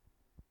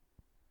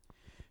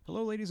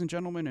Hello, ladies and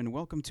gentlemen, and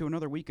welcome to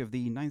another week of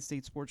the Ninth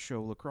State Sports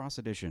Show Lacrosse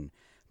Edition.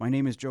 My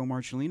name is Joe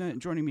Marcellina,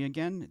 and joining me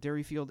again,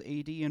 Derryfield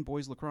AD and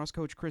boys lacrosse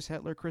coach Chris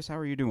Hetler. Chris, how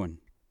are you doing?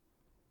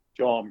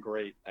 Joe, I'm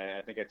great. I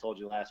think I told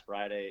you last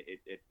Friday.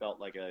 It felt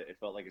like a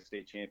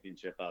state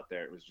championship out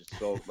there. It was just it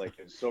was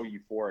so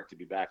euphoric to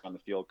be back on the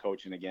field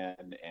coaching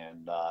again,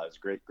 and it's a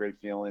great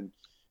feeling.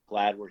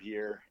 Glad we're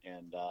here,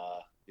 and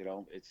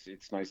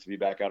it's nice to be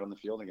back out on the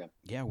field again.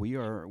 Yeah, we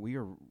are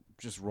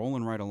just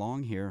rolling right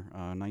along here.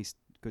 Nice,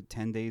 good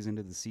 10 days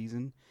into the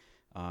season.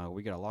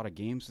 We got a lot of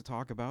games to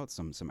talk about.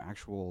 Some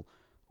actual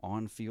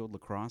on-field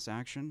lacrosse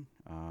action.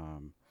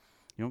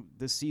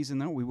 This season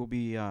though, we'll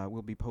be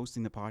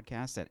posting the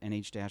podcast at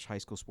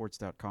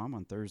nh-highschoolsports.com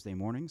on Thursday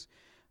mornings.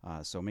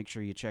 So make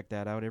sure you check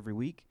that out every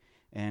week.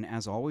 And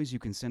as always, you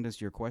can send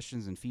us your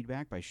questions and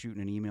feedback by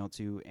shooting an email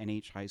to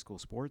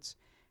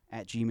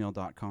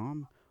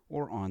nhhighschoolsports@gmail.com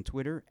or on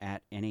Twitter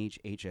at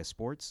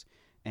nhhssports.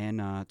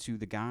 And to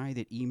the guy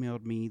that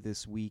emailed me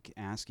this week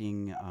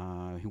asking,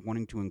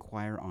 wanting to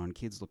inquire on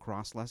kids'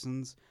 lacrosse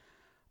lessons,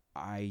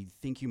 I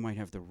think you might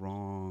have the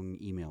wrong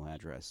email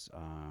address.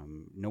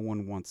 No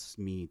one wants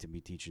me to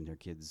be teaching their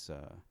kids,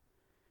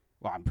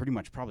 well, I'm pretty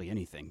much probably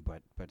anything,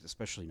 but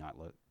especially not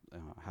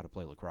how to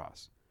play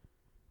lacrosse.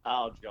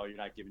 Oh, Joe, you're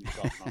not giving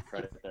yourself enough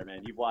credit there,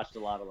 man. You've watched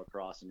a lot of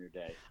lacrosse in your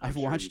day. I've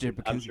watched it,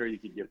 I'm sure you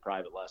could give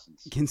private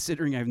lessons.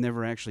 Considering I've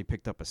never actually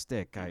picked up a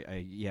stick,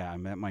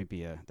 that might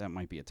be a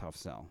tough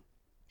sell.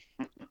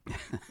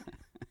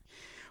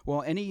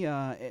 Well, any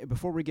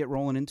before we get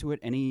rolling into it,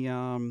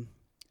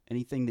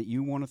 anything that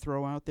you want to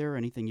throw out there?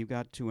 Anything you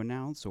got to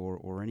announce,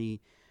 or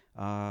any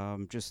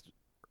thoughts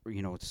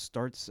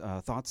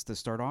to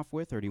start off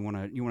with, or do you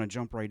want to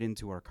jump right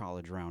into our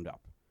college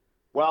roundup?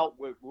 Well,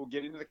 we'll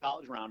get into the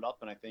college roundup,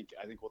 and I think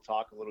we'll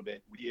talk a little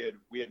bit.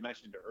 We had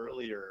mentioned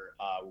earlier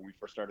when we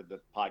first started the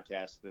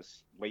podcast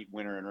this late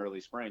winter and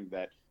early spring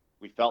that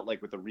we felt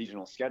like with the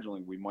regional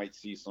scheduling we might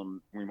see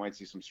some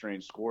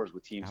strange scores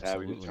with teams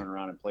Absolutely. having to turn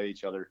around and play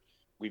each other.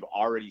 We've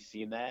already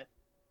seen that,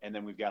 and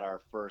then we've got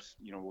our first.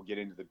 We'll get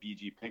into the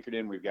BG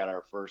Pinkerton. We've got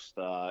our first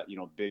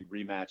big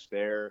rematch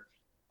there.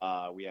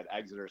 We had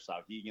Exeter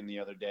Souhegan the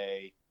other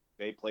day.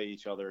 They play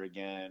each other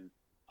again.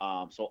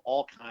 So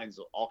all kinds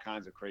of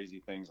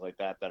crazy things like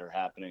that are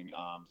happening.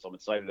 So I'm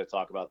excited to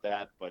talk about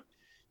that. But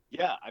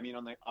yeah, I mean,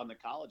 on the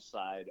college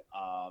side,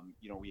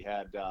 we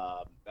had,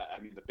 the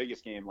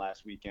biggest game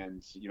last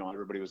weekend.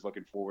 Everybody was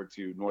looking forward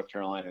to North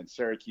Carolina and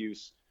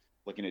Syracuse,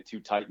 looking at two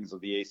titans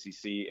of the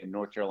ACC, and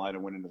North Carolina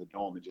went into the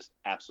Dome and just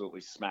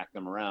absolutely smacked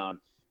them around.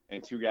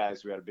 And two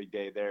guys who had a big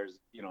day there,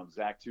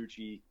 Zach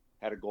Tucci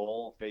had a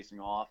goal facing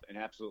off and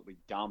absolutely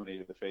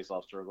dominated the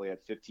face-off circle. He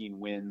had 15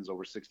 wins,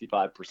 over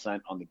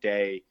 65% on the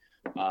day.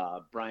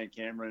 Brian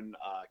Cameron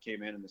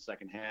came in the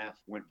second half,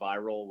 went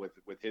viral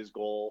with his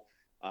goal.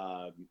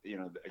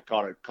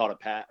 Caught a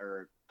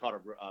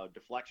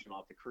deflection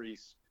off the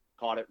crease,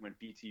 caught it, went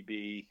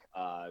BTB.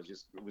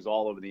 It was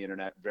all over the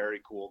internet.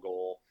 Very cool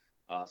goal.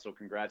 So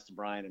congrats to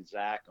Brian and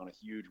Zach on a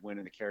huge win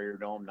in the Carrier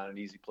Dome. Not an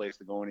easy place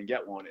to go in and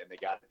get one, and they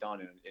got it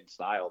done in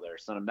style there.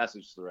 Sent a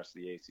message to the rest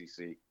of the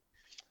ACC.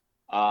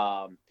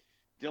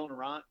 Dylan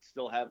Arant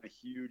still having a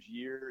huge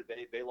year.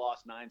 They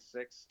lost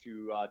 9-6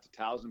 to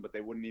Towson, but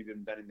they wouldn't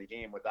even been in the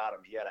game without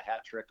him. He had a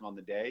hat trick on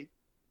the day,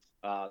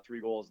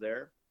 3 goals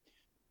there.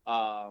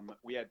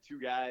 We had two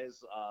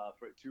guys,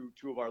 for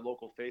two of our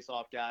local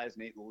face-off guys,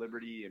 Nate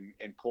Liberty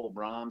and Cole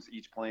Brahms,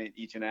 each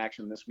in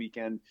action this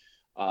weekend.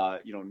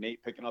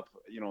 Nate picking up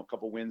a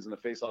couple wins in the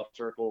face-off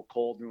circle.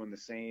 Cole doing the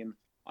same.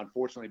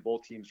 Unfortunately,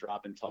 both teams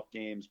dropping tough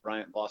games.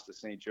 Bryant lost to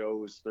St.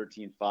 Joe's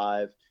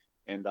 13-5.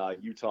 And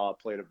Utah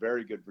played a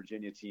very good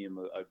Virginia team,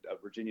 a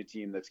Virginia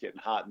team that's getting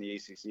hot in the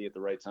ACC at the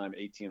right time,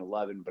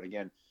 18-11. But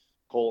again,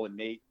 Cole and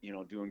Nate,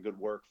 doing good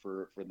work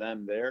for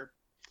them there.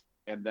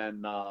 And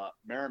then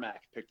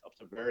Merrimack picked up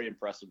a very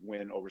impressive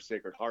win over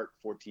Sacred Heart,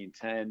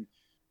 14-10.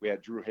 We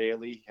had Drew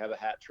Haley have a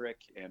hat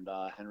trick, and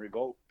Henry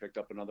Vogt picked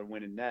up another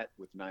win in net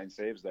with 9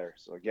 saves there.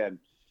 So again,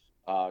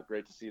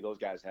 great to see those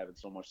guys having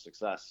so much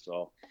success.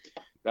 So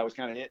that was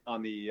kind of it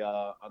on the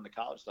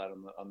college side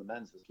on the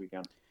men's this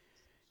weekend.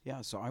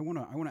 Yeah, so I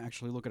wanna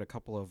actually look at a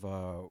couple of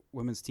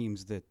women's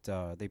teams that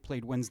they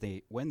played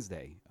Wednesday.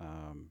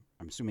 I'm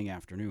assuming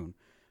afternoon,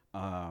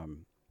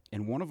 and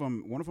one of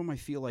them I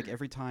feel like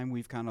every time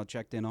we've kind of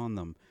checked in on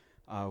them,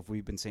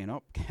 we've been saying,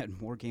 oh,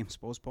 had more games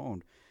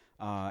postponed,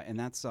 and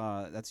that's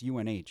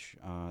UNH.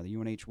 The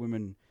UNH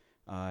women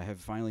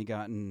have finally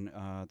gotten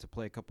to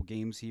play a couple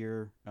games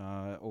here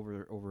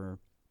over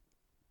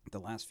the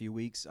last few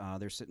weeks.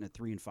 They're sitting at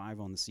 3-5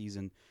 on the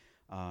season,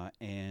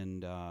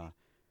 and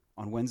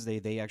on Wednesday,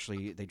 they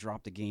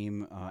dropped a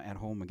game at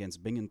home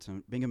against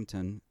Binghamton,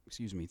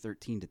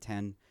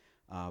 13-10.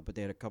 But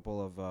they had a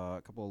couple of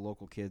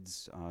local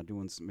kids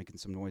making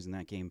some noise in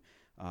that game.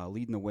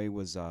 Leading the way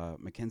was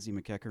Mackenzie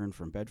McEachern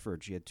from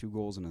Bedford. She had 2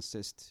 goals and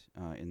assist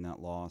in that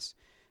loss.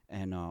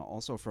 And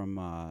also from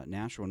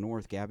Nashua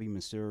North, Gabby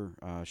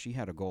Masur, she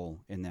had a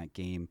goal in that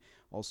game.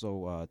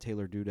 Also,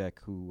 Taylor Dudek,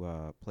 who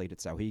played at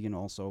Souhegan,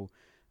 also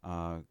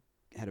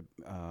had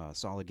a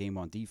solid game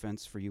on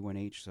defense for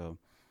UNH. So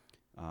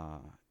a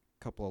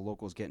couple of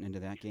locals getting into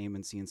that game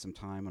and seeing some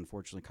time,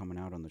 unfortunately coming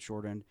out on the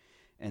short end.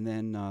 And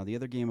then the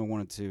other game I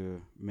wanted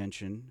to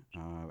mention,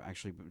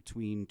 actually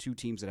between two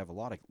teams that have a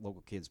lot of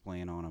local kids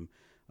playing on them,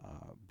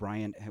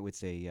 Bryant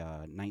with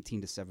a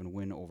 19-7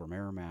 win over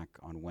Merrimack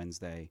on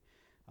Wednesday.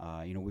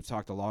 We've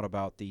talked a lot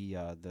about the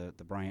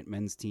Bryant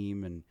men's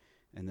team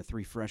and the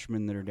three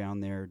freshmen that are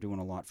down there doing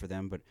a lot for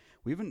them. But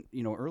we haven't,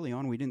 early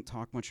on we didn't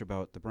talk much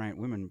about the Bryant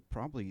women.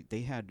 Probably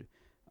they had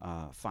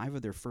 5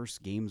 of their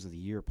first games of the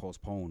year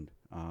postponed.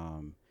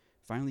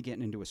 Finally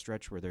getting into a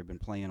stretch where they've been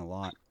playing a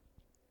lot.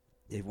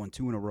 They've won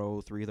 2 in a row,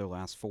 3 of their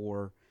last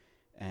 4.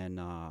 And,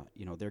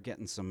 they're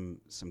getting some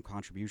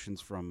contributions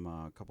from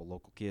a couple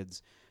local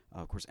kids.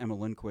 Of course, Emma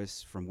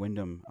Lindquist from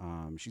Wyndham,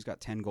 she's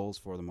got 10 goals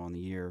for them on the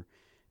year.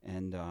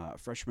 And a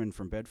freshman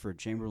from Bedford,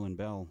 Chamberlain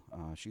Bell,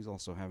 she's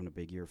also having a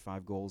big year,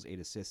 5 goals, 8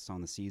 assists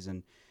on the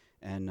season.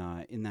 And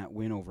in that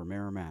win over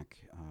Merrimack,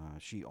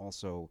 she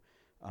also,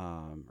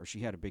 she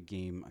had a big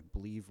game, I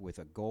believe, with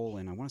a goal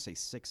and I want to say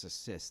 6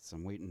 assists.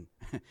 I'm waiting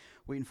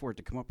for it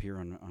to come up here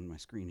on my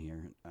screen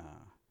here.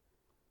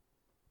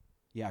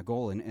 A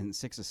goal and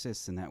 6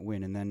 assists in that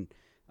win. And then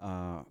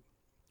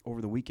over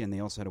the weekend,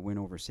 they also had a win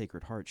over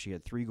Sacred Heart. She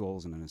had 3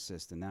 goals and an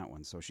assist in that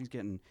one. So she's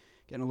getting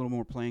a little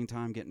more playing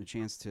time, getting a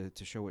chance to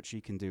show what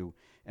she can do.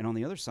 And on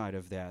the other side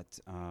of that,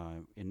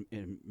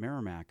 in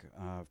Merrimack,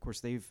 of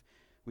course,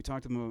 we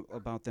talked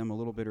about them a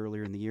little bit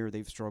earlier in the year.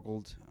 They've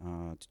struggled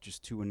to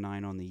just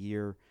 2-9 on the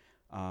year.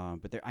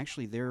 But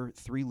their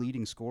 3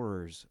 leading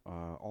scorers,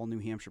 all New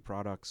Hampshire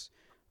products.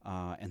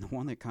 And the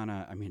one that kind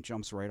of,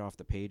 jumps right off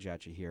the page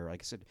at you here.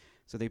 Like I said,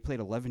 so they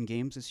played 11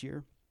 games this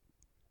year.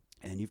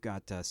 And you've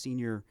got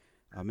senior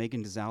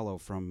Megan DeZallo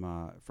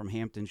from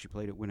Hampton. She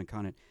played at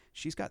Winnicott.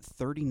 She's got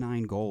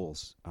 39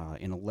 goals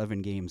in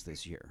 11 games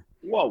this year.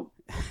 Whoa.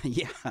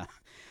 Yeah.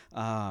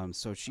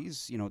 So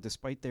she's,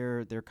 despite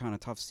their kind of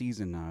tough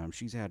season,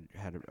 she's had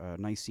a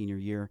nice senior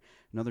year.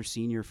 Another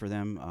senior for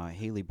them,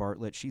 Haley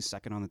Bartlett. She's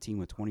second on the team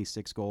with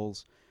 26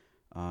 goals.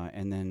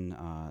 And then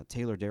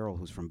Taylor Darrell,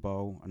 who's from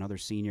Bow, another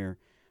senior.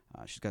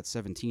 She's got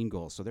 17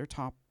 goals. So they're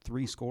top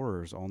 3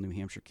 scorers, all New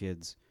Hampshire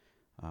kids.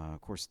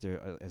 Of course,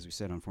 they're, as we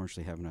said,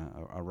 unfortunately having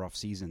a rough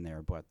season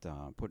there, but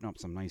putting up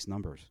some nice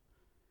numbers.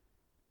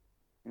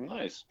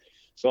 Nice.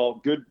 So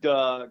good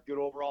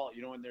overall.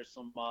 And there's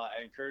some.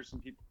 I encourage some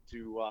people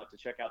to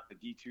check out the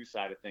D2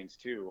 side of things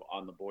too.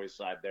 On the boys'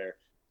 side, there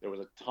was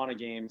a ton of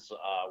games.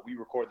 We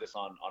record this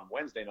on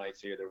Wednesday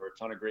nights here. There were a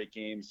ton of great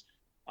games.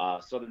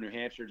 Southern New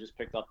Hampshire just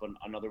picked up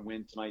another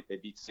win tonight. They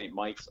beat St.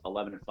 Mike's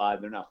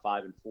 11-5. They're now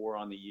 5-4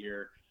 on the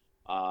year.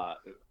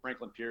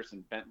 Franklin Pierce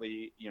and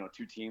Bentley,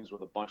 2 teams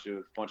with a bunch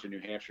of New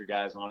Hampshire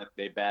guys on it.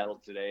 They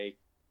battled today.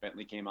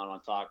 Bentley came out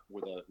on top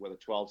with a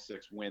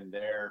 12-6 win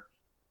there.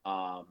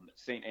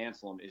 St.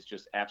 Anselm is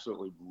just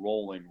absolutely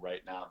rolling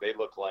right now. They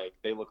look like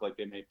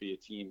they may be a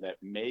team that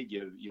may be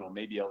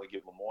able to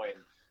give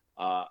Lemoyne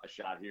a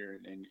shot here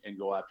and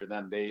go after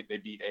them. They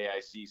beat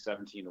AIC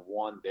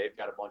 17-1. They've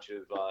got a bunch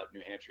of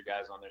New Hampshire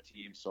guys on their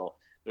team. So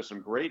there's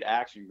some great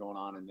action going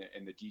on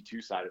in the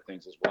D2 side of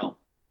things as well.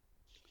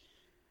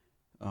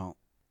 Well,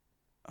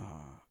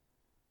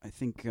 I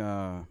think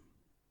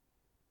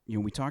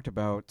we talked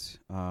about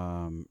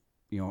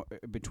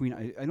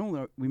between I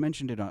know we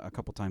mentioned it a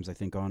couple times I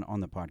think on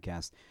the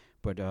podcast,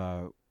 but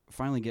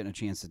finally getting a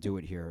chance to do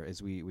it here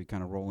as we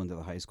kind of roll into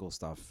the high school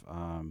stuff.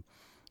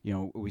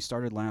 We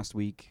started last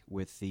week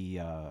with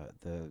the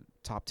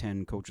top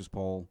 10 coaches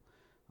poll.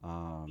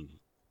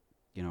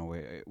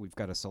 We've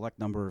got a select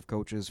number of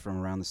coaches from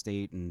around the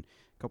state and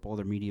a couple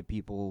other media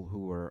people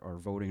who are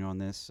voting on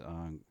this.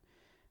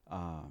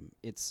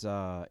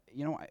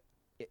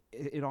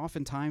 It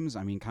oftentimes,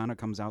 kind of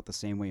comes out the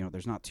same way.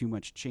 There's not too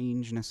much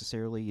change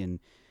necessarily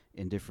in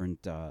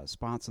different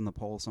spots in the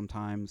poll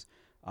sometimes.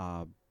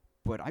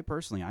 But I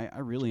personally, I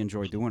really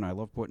enjoy doing it. I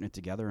love putting it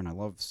together, and I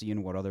love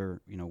seeing what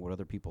other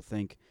people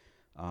think.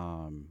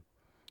 And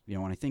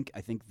I think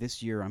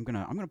this year I'm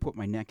gonna put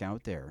my neck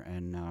out there,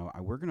 and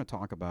we're gonna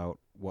talk about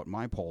what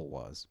my poll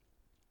was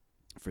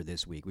for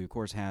this week. We of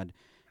course had,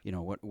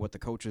 what the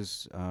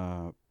coaches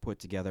put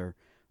together.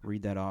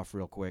 Read that off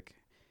real quick.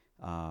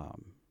 Of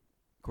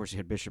course, you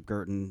had Bishop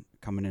Girton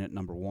coming in at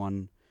number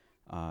 1,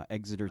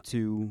 Exeter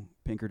 2,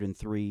 Pinkerton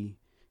 3,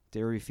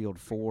 Derryfield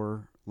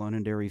 4,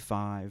 Londonderry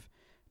 5,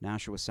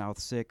 Nashua South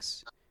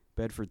 6,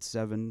 Bedford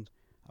 7,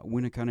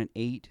 Winnicott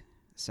 8,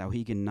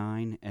 Sauhegan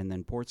 9, and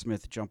then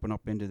Portsmouth jumping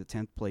up into the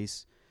 10th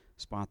place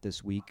spot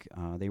this week.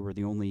 They were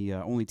the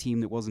only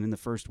team that wasn't in the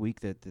first week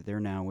that they're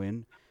now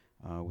in,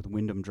 with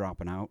Wyndham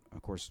dropping out.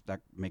 Of course,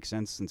 that makes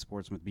sense since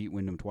Portsmouth beat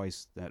Wyndham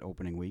twice that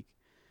opening week.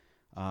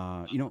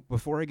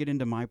 Before I get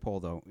into my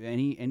poll, though,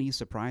 any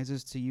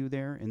surprises to you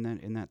there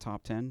in that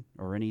top 10,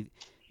 or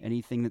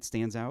anything that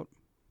stands out?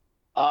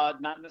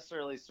 Not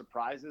necessarily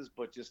surprises,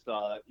 but just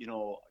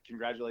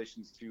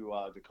congratulations to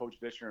Coach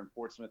Fisher and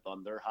Portsmouth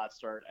on their hot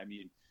start.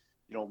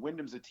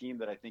 Wyndham's a team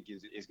that I think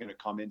is going to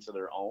come into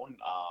their own.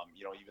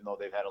 Even though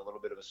they've had a little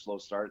bit of a slow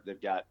start,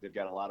 they've got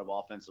a lot of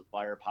offensive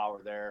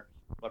firepower there.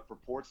 But for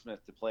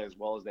Portsmouth to play as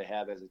well as they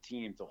have as a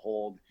team, to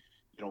hold,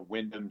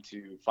 Wyndham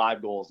to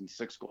 5 goals and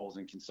 6 goals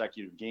in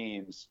consecutive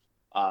games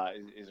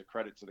is a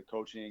credit to the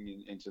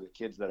coaching and to the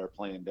kids that are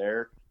playing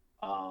there.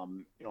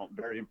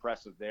 Very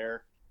impressive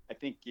there. I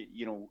think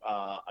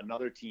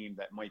another team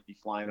that might be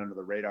flying under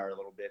the radar a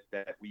little bit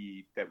that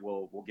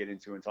we'll get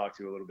into and talk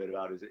to a little bit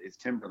about is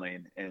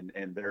Timberlane,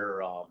 and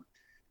they're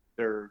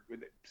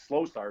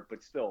slow start,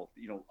 but still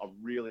a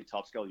really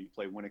tough schedule. You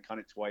play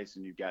Winnacunnet twice,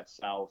 and you've got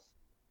South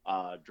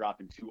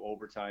dropping 2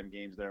 overtime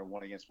games there,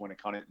 one against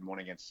Winnacunnet and one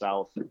against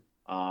South.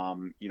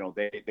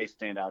 They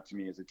stand out to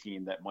me as a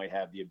team that might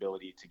have the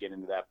ability to get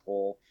into that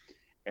poll.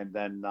 And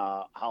then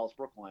Hollis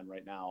Brookline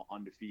right now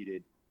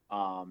undefeated.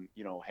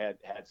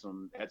 Had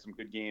some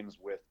good games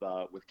with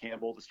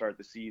Campbell to start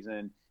the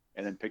season,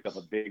 and then picked up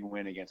a big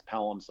win against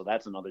Pelham. So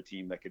that's another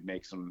team that could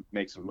make some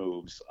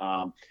moves.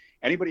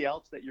 Anybody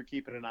else that you're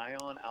keeping an eye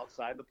on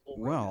outside the poll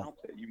right now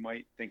that you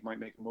might think might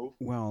make a move?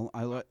 Well,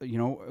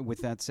 with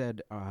that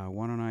said,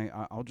 why don't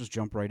I'll just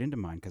jump right into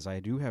mine, because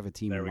I do have a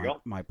team in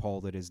my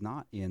poll that is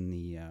not in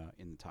the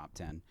top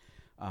 10.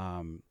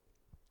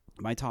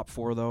 My top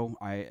 4 though,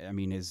 I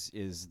mean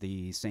is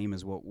the same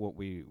as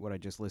what I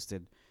just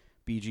listed.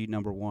 BG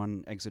number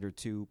 1, Exeter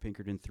 2,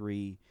 Pinkerton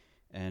 3,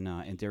 and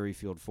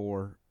Derryfield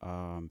 4.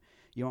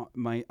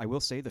 I will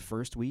say the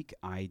first week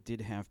I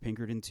did have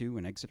Pinkerton 2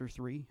 and Exeter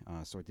 3,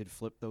 so I did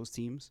flip those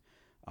teams.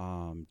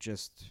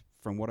 Just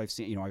from what I've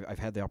seen, I've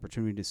had the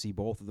opportunity to see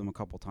both of them a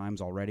couple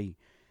times already,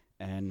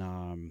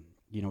 and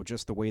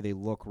just the way they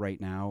look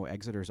right now,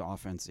 Exeter's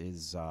offense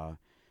is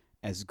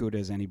as good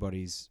as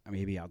anybody's,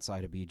 maybe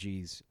outside of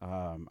BG's.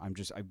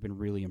 I've been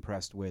really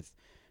impressed with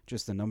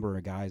just the number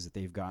of guys that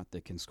they've got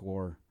that can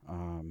score.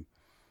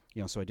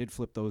 So I did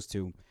flip those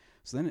 2.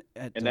 So then,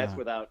 that's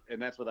without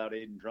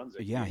Aiden Drunzik.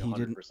 Yeah, he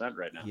 100%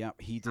 right now. Yeah,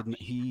 he didn't.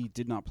 He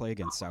did not play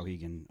against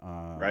Souhegan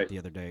the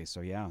other day.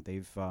 So yeah,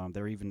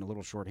 they're even a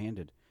little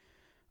shorthanded.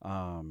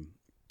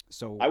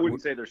 So I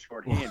wouldn't say they're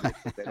shorthanded.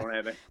 They don't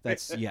have it.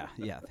 That's yeah.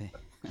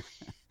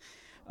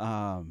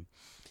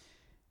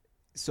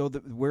 So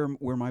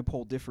where my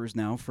poll differs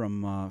now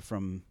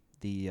from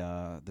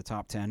the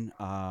top 10.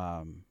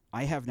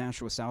 I have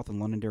Nashua South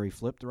and Londonderry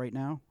flipped right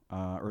now,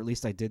 or at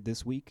least I did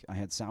this week. I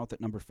had South at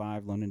number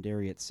 5,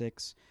 Londonderry at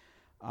 6.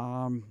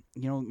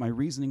 My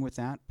reasoning with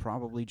that,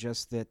 probably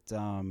just that,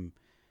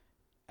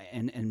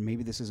 and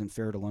maybe this isn't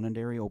fair to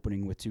Londonderry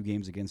opening with 2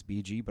 games against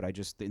BG, but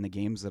in the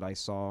games that I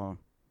saw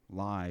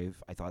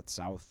live, I thought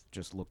South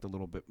just looked a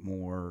little bit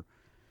more,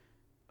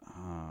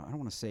 I don't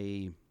want to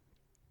say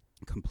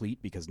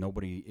complete, because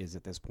nobody is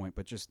at this point,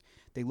 but just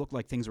they look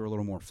like things are a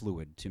little more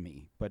fluid to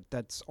me. But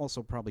that's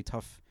also probably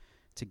tough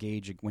to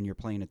gauge when you're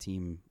playing a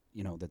team,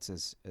 that's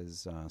as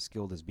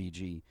skilled as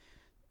BG.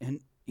 And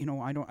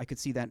I could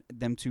see that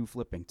them 2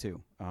 flipping too.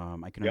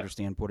 I can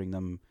understand putting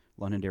them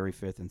Londonderry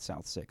 5th and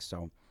South 6th.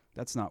 So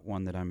that's not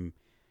one that I'm,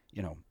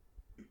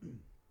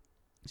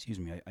 excuse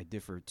me, I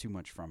differ too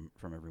much from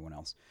everyone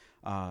else.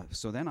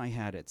 So then I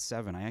had at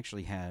 7, I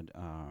actually had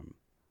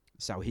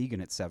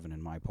Souhegan at 7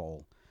 in my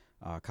poll,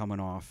 coming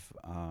off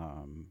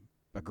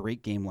a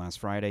great game last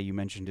Friday. You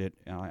mentioned it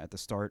at the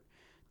start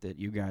that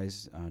you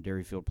guys,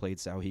 Derryfield played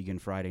Souhegan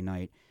Friday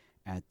night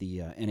at the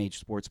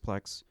NH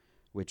Sportsplex,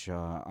 which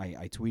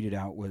I tweeted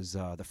out was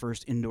the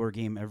first indoor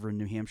game ever in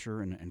New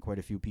Hampshire, and quite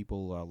a few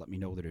people let me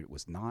know that it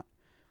was not.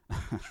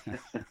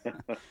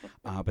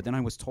 But then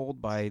I was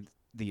told by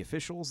the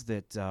officials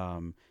that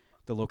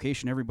the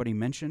location everybody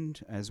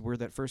mentioned as where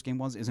that first game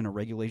was isn't a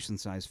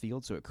regulation-sized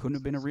field, so it couldn't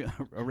have been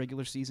a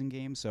regular season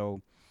game.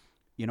 So,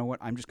 you know what?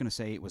 I'm just going to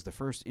say it was the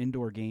first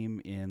indoor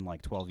game in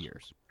like 12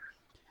 years.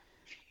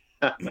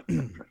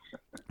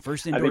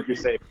 First indoor.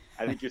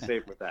 I think you're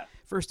safe with that.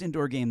 First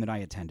indoor game that I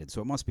attended, so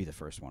it must be the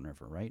first one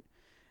ever, right?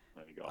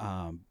 There you go.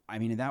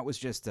 That was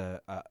just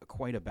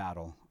quite a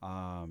battle.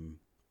 I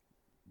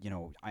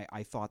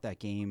thought that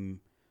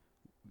game,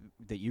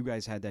 that you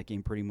guys had that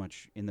game pretty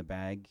much in the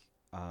bag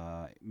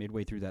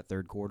midway through that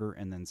third quarter,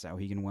 and then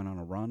Souhegan went on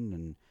a run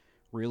and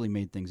really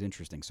made things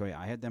interesting. So yeah,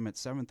 I had them at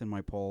 7th in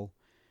my poll.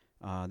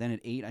 Then at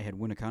 8, I had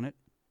Winnacunnet.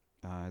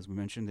 As we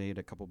mentioned, they had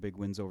a couple big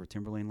wins over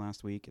Timberlane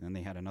last week, and then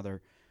they had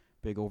another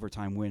big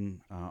overtime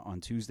win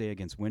on Tuesday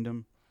against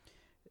Wyndham.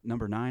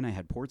 Number 9, I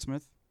had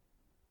Portsmouth.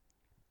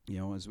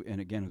 As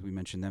we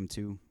mentioned them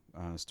too,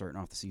 starting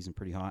off the season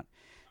pretty hot.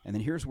 And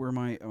then here's where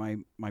my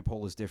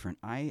poll is different.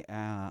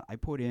 I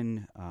put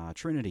in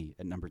Trinity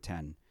at number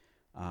 10.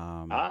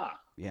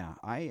 Yeah,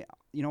 I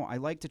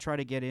like to try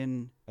to get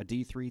in a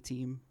D3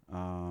 team.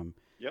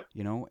 Yep.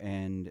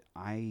 And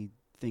I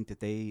think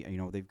that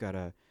they've got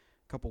a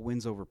couple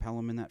wins over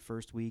Pelham in that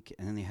first week,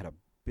 and then they had a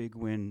big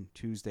win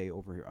Tuesday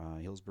over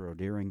Hillsborough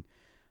Deering.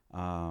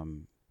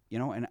 And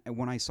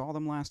when I saw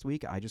them last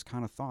week, I just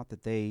kind of thought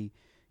that they,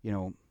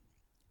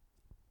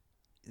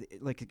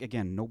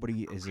 again,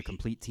 nobody is a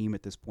complete team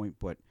at this point,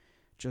 but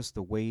just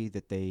the way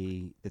that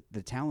the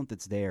talent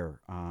that's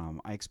there,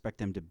 I expect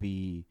them to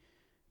be,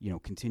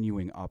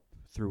 continuing up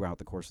throughout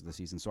the course of the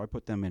season. So I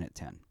put them in at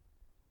 10.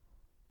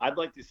 I'd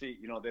like to see,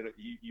 that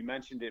you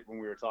mentioned it when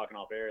we were talking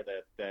off air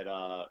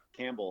that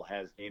Campbell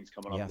has games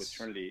coming up with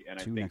Trinity, and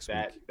I think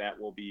that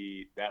will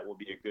be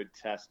a good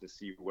test to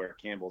see where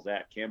Campbell's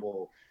at.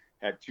 Campbell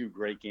had 2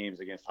 great games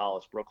against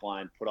Hollis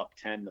Brookline, put up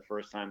 10 the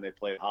first time they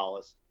played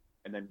Hollis,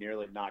 and then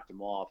nearly knocked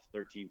them off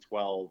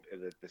 13-12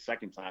 the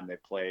second time they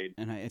played.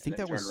 And I think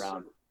that was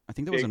an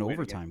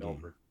overtime game.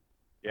 Over.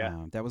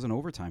 Yeah, that was an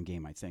overtime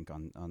game, I think,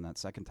 on that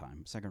second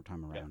time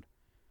around. Yeah.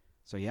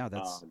 So yeah,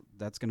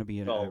 that's going to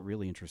be a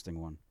really interesting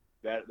one.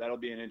 That'll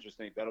be an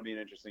interesting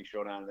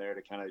showdown there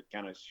to kind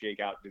of shake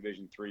out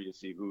Division III to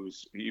see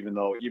who's, even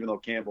though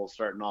Campbell's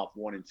starting off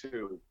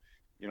 1-2,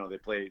 they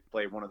play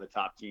one of the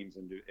top teams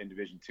in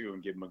Division II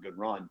and give them a good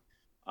run.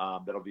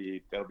 That'll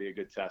be a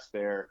good test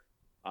there.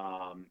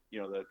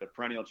 The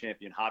perennial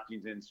champion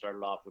Hopkinton started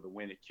off with a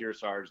win at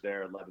Kearsarge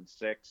there,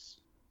 11-6.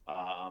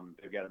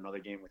 They've got another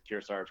game with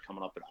Kearsarge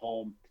coming up at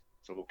home,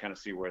 so we'll kind of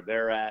see where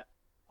they're at.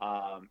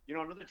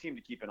 Another team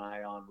to keep an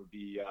eye on would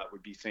be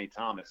St.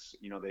 Thomas.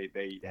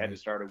 They had to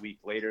start a week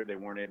later. They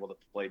weren't able to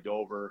play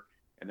Dover,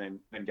 and then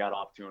got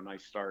off to a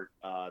nice start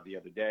the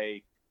other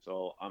day.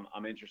 So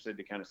I'm interested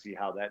to kind of see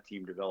how that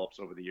team develops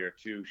over the year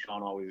too.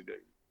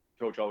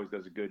 Coach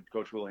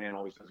Houlihan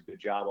always does a good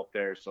job up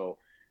there. So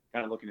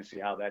kind of looking to see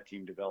how that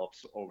team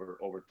develops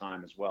over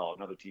time as well.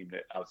 Another team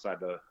that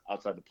outside the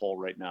poll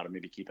right now to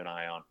maybe keep an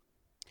eye on.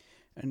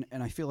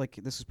 And I feel like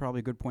this is probably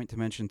a good point to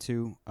mention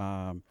too.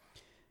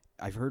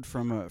 I've heard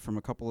from a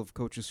couple of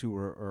coaches who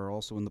are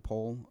also in the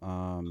poll,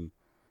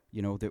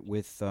 that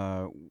with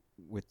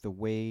the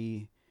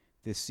way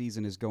this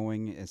season is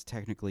going, as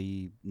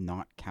technically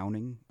not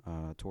counting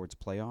towards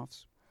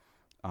playoffs,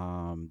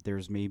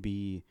 there's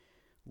maybe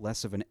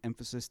less of an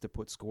emphasis to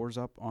put scores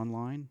up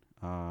online.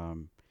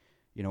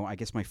 I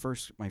guess my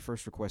first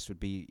request would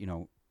be,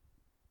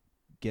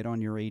 get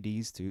on your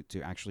ADs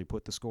to actually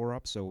put the score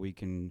up so we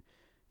can,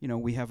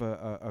 we have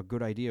a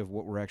good idea of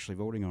what we're actually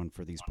voting on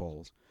for these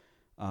polls.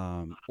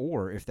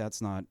 Or if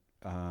that's not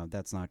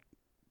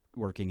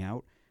working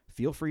out,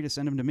 feel free to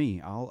send them to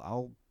me.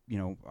 I'll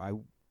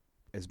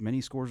as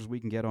many scores as we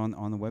can get on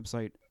the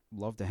website.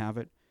 Love to have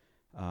it.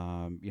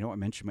 I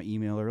mentioned my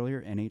email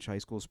earlier,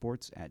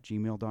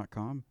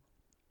 nhhighschoolsports@gmail.com.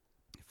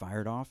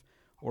 Fire it off.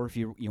 Or if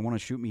you want to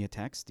shoot me a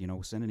text,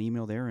 send an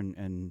email there,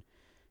 and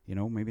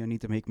maybe I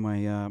need to make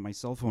my my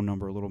cell phone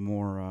number a little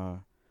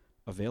more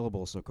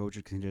available so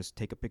coaches can just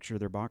take a picture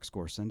of their box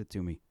score, send it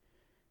to me.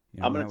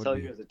 I'm going to tell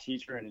you, as a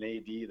teacher and an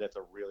AD, that's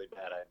a really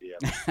bad idea.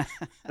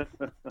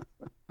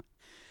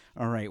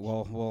 All right.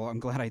 Well, I'm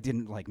glad I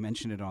didn't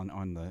mention it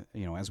on the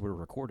as we're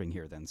recording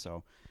here then.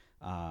 So,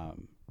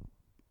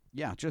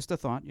 just a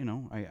thought.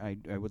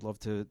 I would love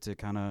to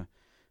kind of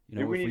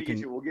we'll get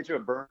you a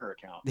burner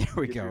account. There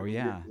we go.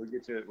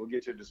 We'll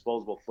get you a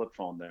disposable flip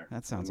phone there.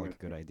 That sounds like a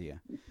good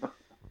idea.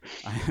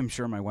 I'm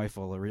sure my wife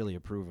will really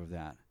approve of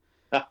that.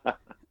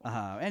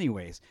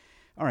 Anyways.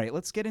 All right,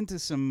 let's get into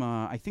some.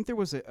 I think there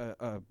was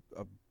a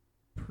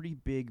pretty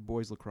big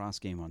boys lacrosse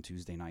game on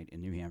Tuesday night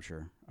in New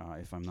Hampshire,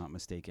 if I'm not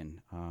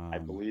mistaken. I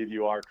believe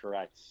you are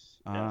correct.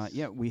 Yes.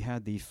 Yeah, we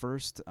had the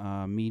first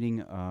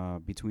meeting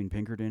between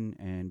Pinkerton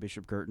and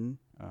Bishop Girton,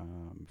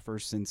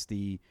 first since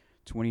the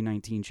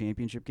 2019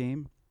 championship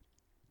game.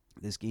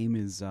 This game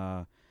is,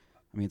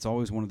 it's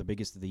always one of the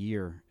biggest of the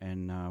year,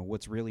 and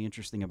what's really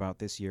interesting about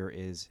this year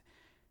is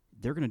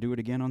they're going to do it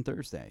again on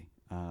Thursday,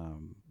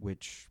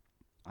 which...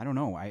 I don't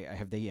know.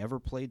 Have they ever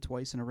played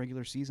twice in a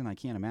regular season? I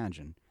can't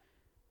imagine.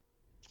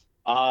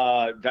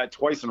 That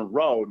twice in a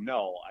row?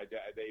 No.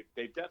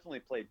 They've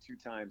definitely played 2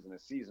 times in a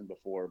season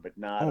before, but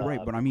not. Oh, right.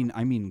 But I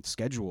mean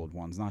scheduled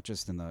ones, not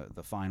just in the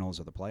finals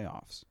or the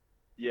playoffs.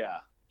 Yeah,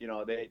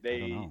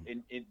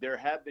 there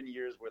have been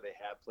years where they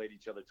have played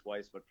each other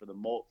twice, but for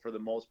the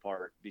most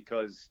part,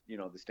 because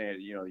the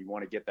standard, you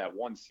want to get that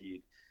 1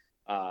 seed.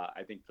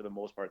 I think for the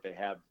most part they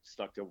have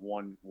stuck to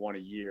one a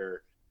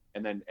year.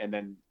 And then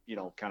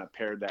kind of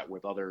paired that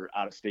with other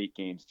out-of-state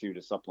games too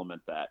to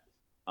supplement that.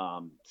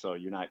 So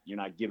you're not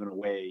giving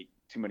away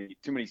too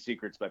many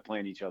secrets by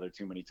playing each other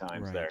too many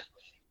times right. there.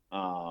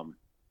 So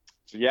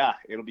yeah,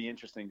 it'll be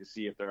interesting to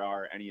see if there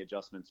are any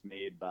adjustments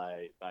made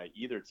by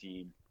either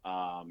team.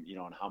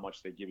 And how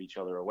much they give each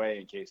other away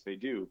in case they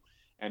do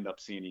end up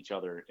seeing each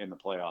other in the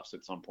playoffs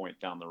at some point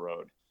down the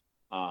road.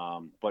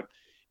 But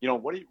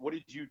what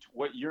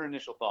your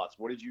initial thoughts?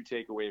 What did you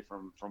take away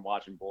from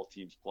watching both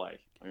teams play?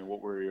 I mean,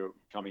 what were you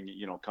coming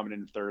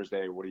in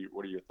Thursday? What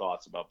are your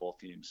thoughts about both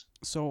teams?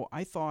 So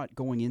I thought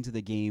going into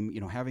the game,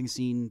 having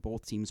seen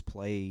both teams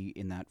play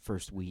in that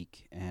first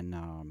week, and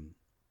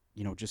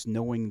just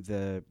knowing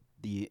the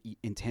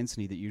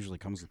intensity that usually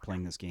comes with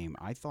playing this game,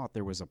 I thought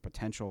there was a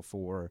potential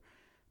for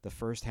the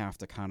first half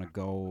to kind of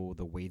go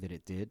the way that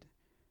it did.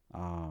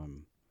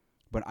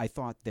 But I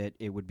thought that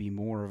it would be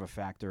more of a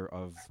factor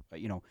of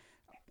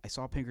I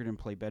saw Pinkerton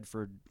play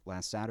Bedford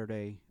last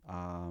Saturday.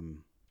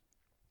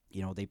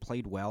 They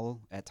played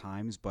well at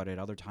times, but at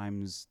other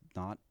times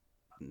not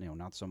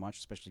so much,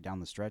 especially down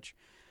the stretch.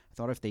 I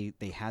thought if they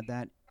had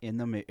that in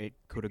them, it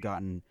could have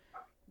gotten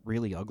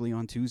really ugly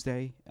on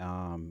Tuesday,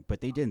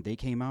 but they didn't. They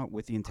came out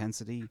with the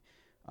intensity.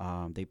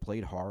 They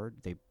played hard.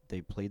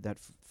 They played that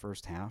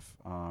first half.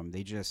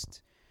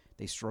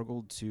 They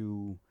struggled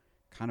to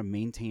kind of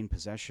maintain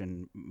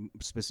possession,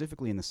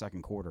 specifically in the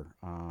second quarter.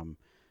 I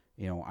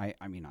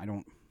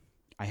mean,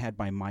 I had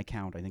by my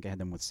count, I think I had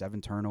them with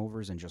 7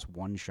 turnovers and just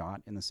 1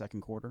 shot in the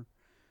second quarter.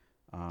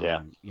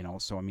 Yeah.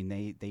 So I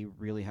mean, they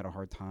really had a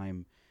hard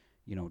time,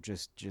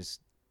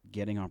 just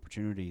getting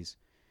opportunities,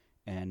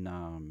 and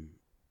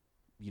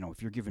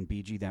if you're giving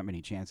BG that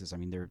many chances, I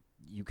mean,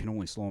 you can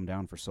only slow them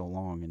down for so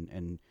long,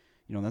 and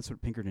that's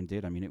what Pinkerton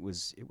did. I mean, it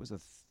was a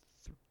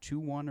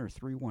 2-1 or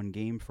 3-1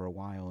 game for a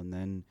while, and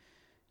then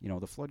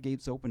the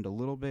floodgates opened a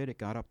little bit. It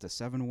got up to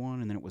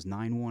 7-1, and then it was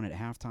 9-1 at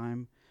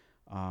halftime.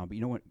 But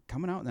you know what?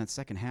 Coming out in that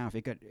second half,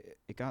 it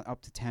got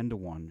up to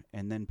 10-1,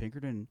 and then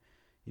Pinkerton,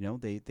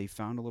 they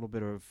found a little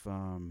bit of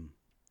room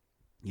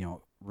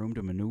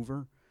to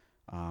maneuver.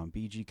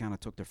 BG kind of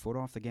took their foot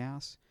off the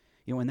gas,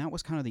 and that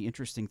was kind of the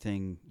interesting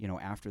thing,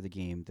 after the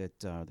game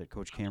that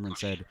Coach Cameron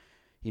said.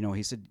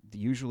 He said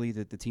usually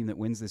that the team that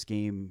wins this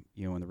game,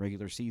 in the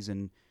regular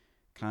season,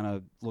 kind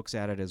of looks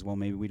at it as, well,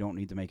 maybe we don't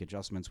need to make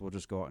adjustments. We'll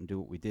just go out and do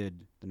what we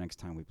did the next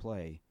time we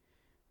play.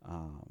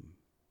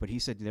 But he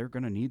said they're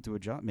going to need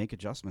to make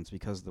adjustments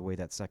because of the way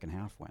that second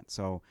half went.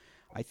 So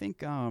I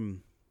think,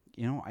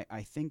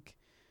 I think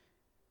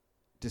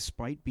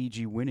despite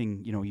BG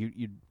winning,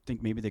 you'd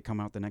think maybe they come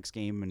out the next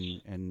game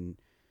and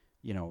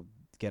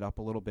get up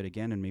a little bit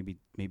again, and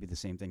maybe the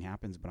same thing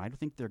happens. But I don't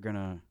think they're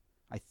gonna.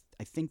 I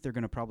think they're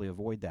gonna probably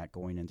avoid that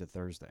going into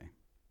Thursday.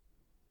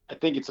 I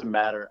think it's a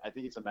matter of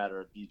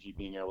BG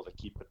being able to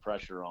keep the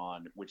pressure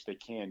on, which they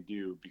can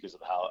do because of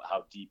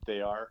how deep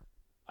they are.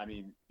 I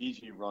mean,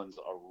 BG runs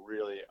a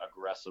really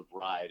aggressive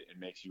ride and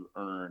makes you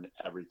earn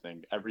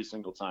everything. Every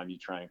single time you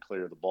try and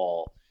clear the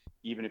ball,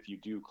 even if you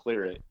do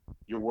clear it,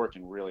 you're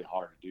working really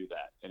hard to do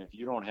that. And if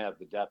you don't have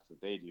the depth that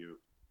they do,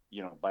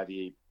 by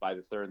the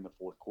third and the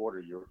fourth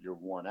quarter, you're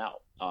worn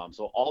out.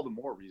 So all the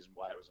more reason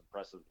why it was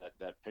impressive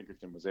that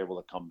Pinkerton was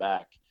able to come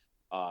back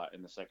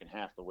in the second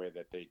half the way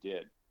that they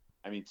did.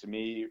 I mean, to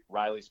me,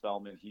 Riley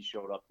Spellman, he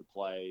showed up to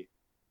play.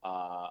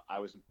 I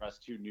was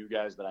impressed. 2 new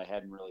guys that I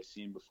hadn't really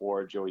seen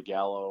before, Joey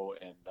Gallo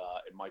and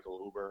Michael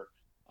Huber,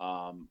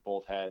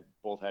 both had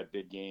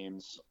big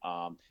games.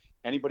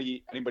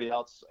 Anybody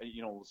else?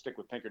 We'll stick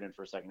with Pinkerton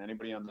for a second.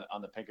 Anybody on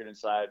the Pinkerton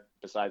side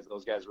besides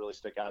those guys really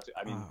stick out to?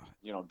 I mean,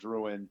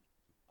 Druin.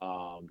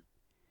 Yeah,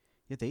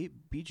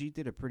 BG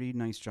did a pretty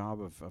nice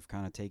job of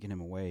kind of taking him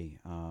away.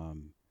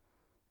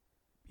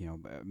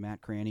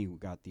 Matt Cranny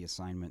got the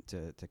assignment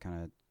to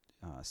kind of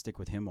stick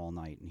with him all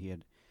night, and he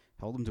had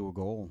held him to a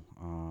goal.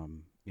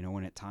 And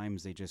at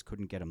times they just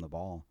couldn't get him the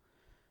ball.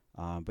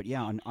 But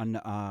yeah, and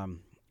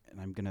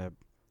I'm gonna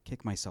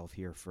kick myself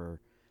here for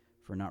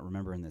not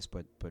remembering this,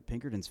 but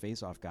Pinkerton's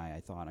face-off guy, I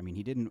thought. I mean,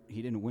 he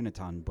didn't win a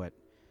ton, but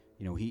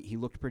he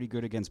looked pretty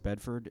good against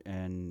Bedford,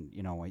 and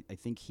I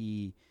think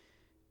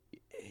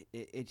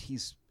it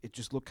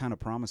just looked kind of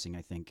promising.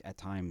 I think at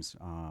times,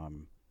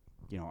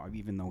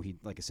 even though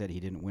like I said, he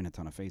didn't win a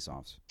ton of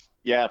face-offs.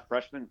 Yeah,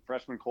 freshman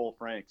Cole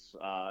Franks.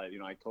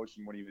 I coached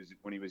him when he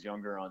was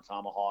younger on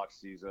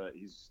Tomahawks. He's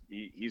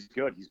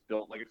good. He's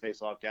built like a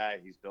face-off guy.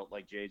 He's built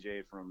like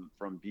JJ from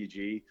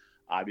BG.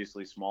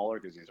 Obviously smaller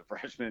because he's a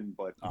freshman,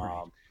 but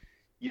Right.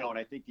 and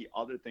I think the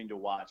other thing to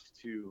watch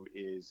too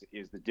is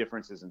the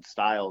differences in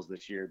styles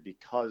this year,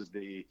 because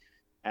the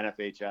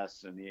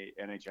NFHS and the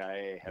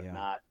NHIA have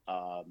not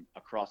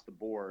across the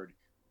board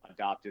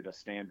adopted a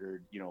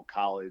standard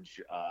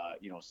college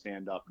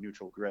stand-up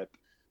neutral grip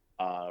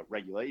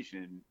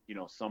regulation.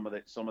 Some of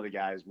the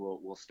guys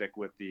will stick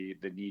with the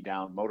knee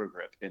down motor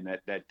grip, and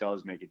that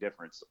does make a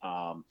difference.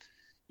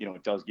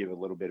 It does give a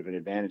little bit of an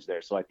advantage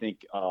there. So I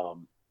think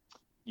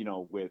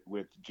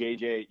with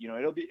JJ,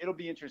 it'll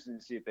be interesting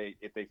to see if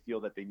they feel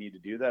that they need to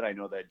do that. I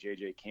know that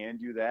JJ can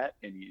do that,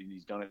 and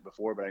he's done it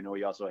before, but I know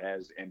he also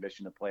has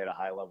ambition to play at a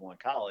high level in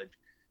college.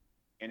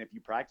 And if you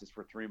practice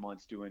for 3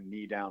 months doing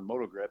knee down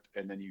motor grip,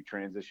 and then you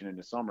transition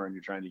into summer and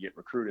you're trying to get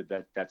recruited,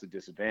 that's a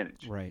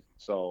disadvantage. Right.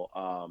 So,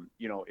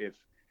 if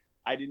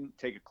I didn't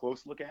take a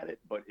close look at it,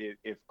 but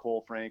if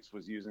Cole Franks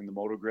was using the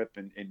motor grip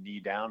and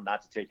knee down,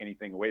 not to take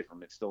anything away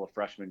from it, still a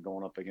freshman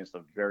going up against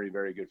a very,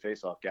 very good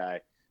face-off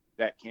guy,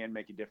 that can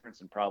make a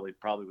difference, and probably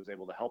was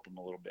able to help him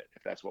a little bit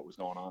if that's what was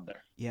going on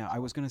there. Yeah, I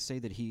was going to say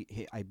that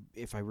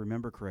if I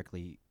remember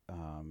correctly,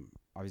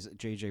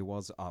 JJ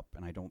was up,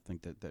 and I don't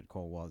think that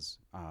Cole was.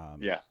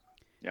 Yeah.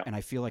 And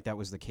I feel like that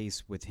was the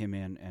case with him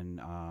and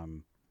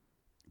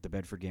the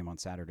Bedford game on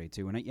Saturday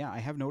too. And I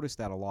have noticed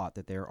that a lot,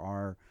 that there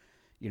are,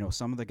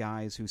 some of the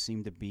guys who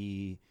seem to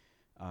be,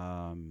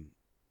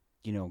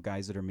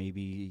 guys that are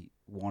maybe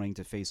wanting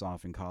to face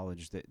off in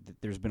college. That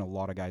there's been a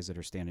lot of guys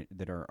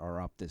that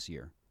are up this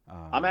year.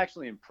 I'm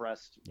actually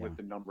impressed with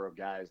the number of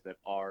guys that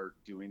are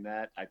doing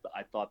that. I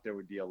thought there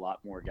would be a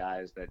lot more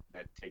guys that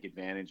take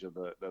advantage of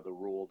the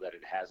rule, that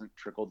it hasn't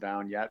trickled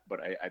down yet. But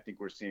I think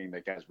we're seeing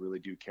that guys really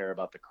do care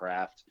about the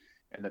craft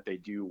and that they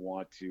do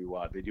want to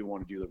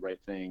do the right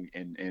thing.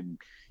 And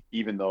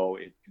even though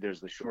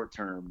there's the short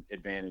term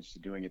advantage to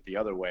doing it the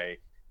other way,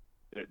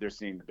 they're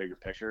seeing the bigger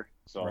picture.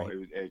 So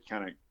Right. it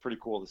kind of pretty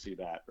cool to see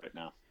that right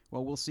now.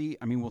 Well, we'll see.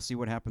 I mean, we'll see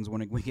what happens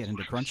when we get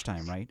into crunch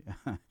time, right?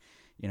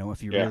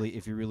 If you Yeah.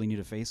 really need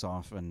a face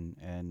off and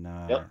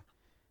Yep.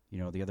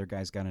 the other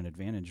guy's got an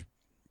advantage.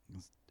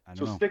 I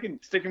So don't know.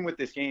 sticking with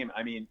this game,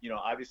 I mean,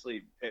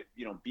 obviously,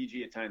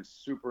 BG at times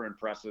super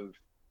impressive.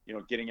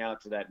 Getting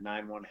out to that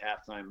 9-1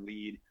 halftime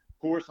lead.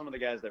 Who are some of the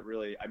guys that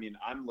really? I mean,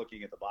 I'm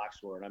looking at the box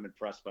score and I'm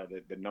impressed by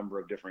the number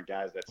of different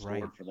guys that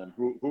scored Right. for them.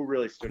 Who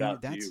really stood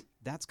out to you?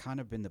 That's kind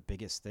of been the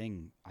biggest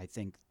thing, I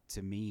think,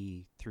 to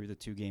me through the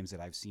two games that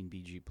I've seen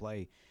BG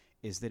play,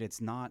 is that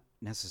it's not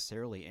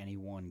necessarily any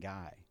one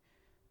guy.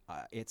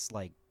 It's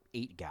like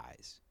 8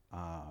 guys.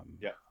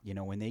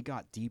 Yeah. When they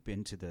got deep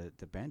into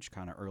the bench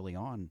kind of early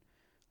on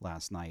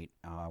last night,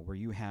 where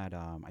you had,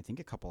 I think,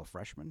 a couple of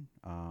freshmen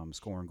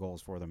scoring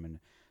goals for them, and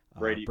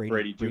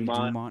Brady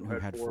Dumont, who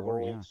had 4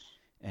 goals.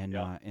 and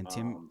Yeah. and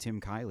Tim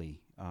Kiley,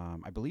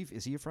 I believe,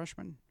 is he a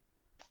freshman?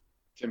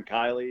 Tim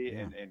Kiley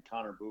Yeah. and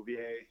Connor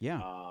Bouvier.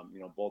 Yeah.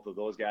 Both of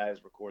those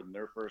guys recording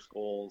their first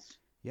goals.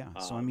 Yeah.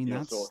 So I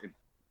mean, So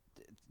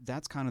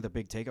that's kind of the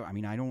big takeout. I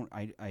mean, I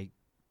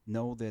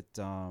know that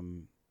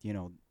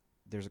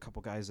there's a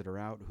couple guys that are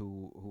out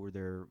who are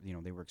there.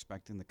 They were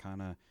expecting to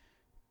kind of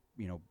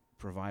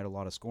provide a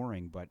lot of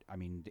scoring, but I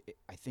mean,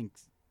 I think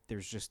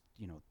there's just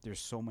there's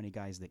so many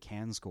guys that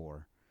can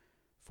score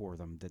for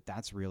them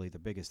that's really the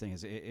biggest thing.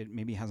 Is it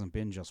maybe hasn't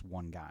been just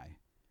one guy.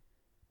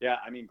 Yeah,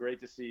 I mean,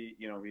 great to see.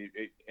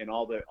 And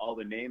all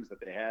the names that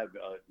they have.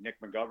 Nick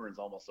McGovern's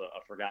almost a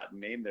forgotten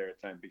name there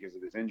at times because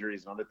of his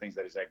injuries and other things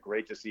that he's had.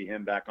 Great to see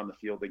him back on the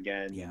field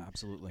again. Yeah,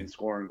 absolutely. And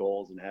scoring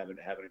goals and having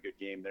a good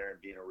game there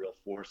and being a real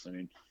force. I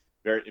mean,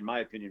 in my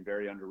opinion,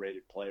 very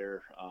underrated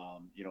player.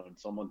 And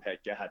someone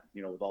that got,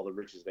 with all the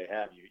riches they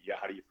have,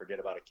 how do you forget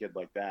about a kid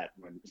like that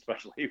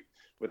especially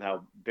with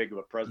how big of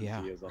a presence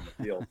he is on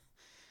the field.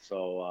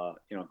 So,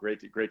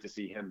 great to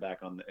see him back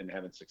and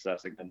having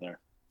success again there.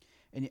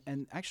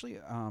 And actually,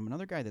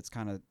 another guy that's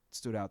kind of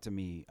stood out to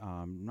me.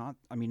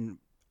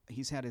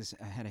 He's had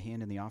a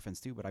hand in the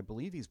offense too, but I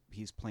believe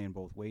he's playing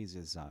both ways.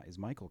 Is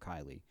Michael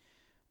Kiley?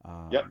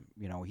 Yep.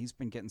 He's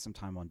been getting some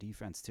time on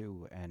defense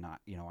too, and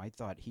I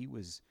thought he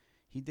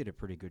did a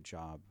pretty good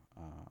job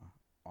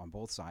on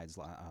both sides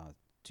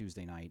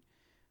Tuesday night.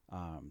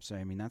 So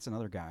I mean, that's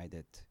another guy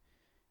that,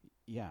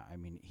 yeah, I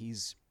mean,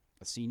 he's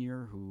a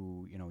senior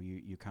who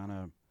you kind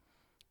of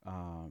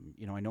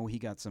I know he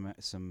got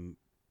some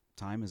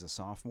time as a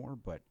sophomore,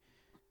 but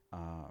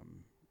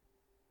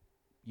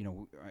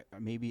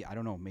maybe, I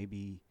don't know,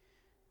 maybe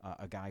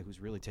a guy who's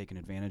really taken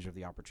advantage of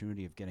the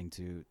opportunity of getting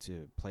to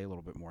play a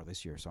little bit more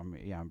this year. So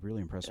I'm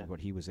really impressed with what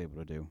he was able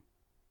to do.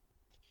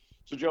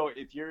 So Joe,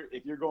 if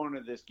you're going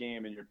to this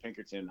game and you're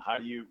Pinkerton,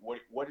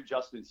 what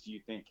adjustments do you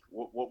think?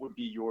 What would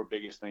be your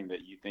biggest thing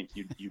that you think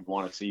you'd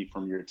want to see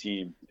from your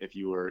team if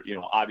you were,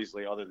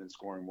 obviously other than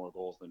scoring more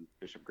goals than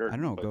Bishop Guertin? I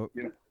don't know.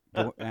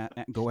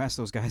 Go ask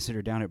those guys that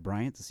are down at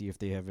Bryant to see if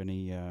they have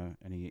any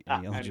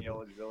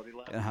eligibility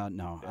left.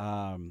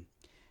 No.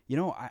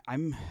 Yeah.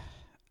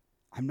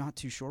 I'm not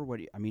too sure what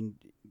I mean.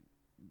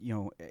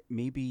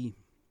 Maybe.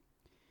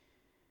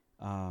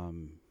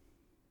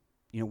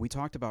 We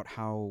talked about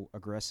how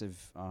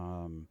aggressive,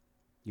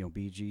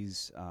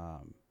 BG's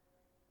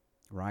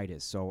ride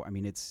is. So I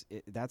mean,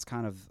 that's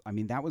kind of. I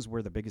mean, that was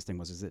where the biggest thing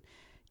was. Is that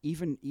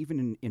even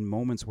in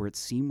moments where it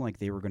seemed like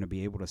they were going to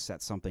be able to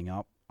set something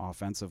up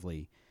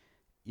offensively,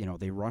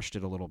 they rushed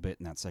it a little bit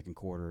in that second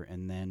quarter,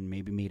 and then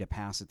maybe made a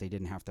pass that they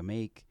didn't have to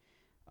make.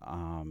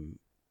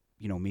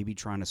 Maybe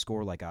trying to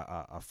score like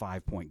a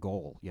 5-point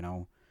goal.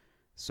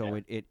 So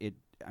yeah.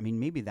 I mean,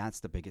 maybe that's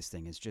the biggest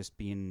thing is just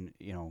being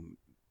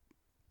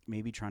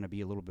maybe trying to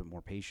be a little bit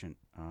more patient.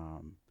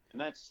 And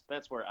that's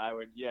where I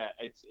would,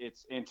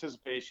 it's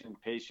anticipation,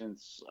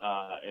 patience,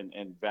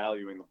 and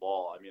valuing the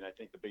ball. I mean, I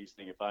think the biggest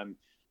thing, if I'm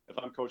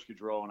Coach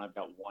Gaudreau and I've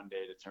got one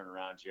day to turn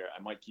around here,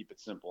 I might keep it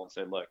simple and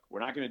say, look, we're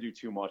not going to do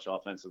too much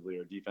offensively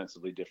or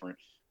defensively different,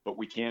 but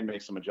we can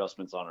make some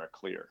adjustments on our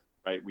clear,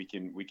 right? We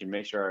can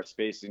make sure our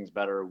spacing's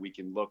better. We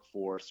can look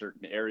for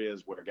certain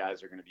areas where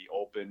guys are going to be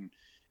open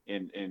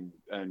in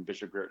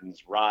Bishop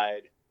Guertin's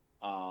ride.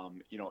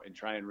 And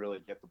try and really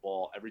get the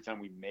ball. Every time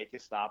we make a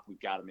stop, we've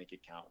got to make it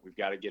count. We've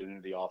got to get into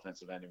the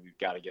offensive end, and we've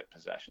got to get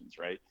possessions,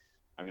 right?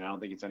 I mean, I don't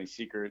think it's any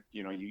secret.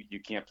 You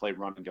can't play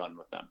run and gun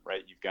with them,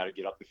 right? You've got to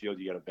get up the field.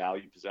 You got to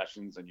value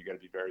possessions, and you got to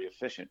be very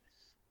efficient.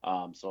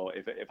 So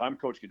if I'm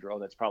Coach Gaudreau,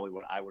 that's probably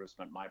what I would have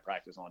spent my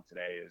practice on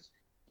today, is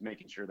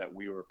making sure that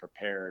we were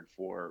prepared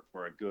for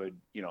a good,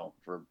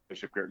 for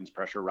Bishop Guertin's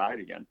pressure ride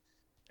again.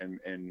 And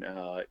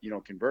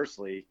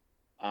conversely,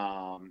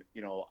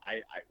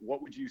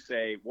 what would you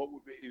say?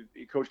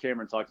 Coach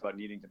Cameron talked about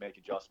needing to make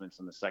adjustments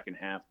in the second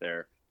half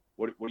there.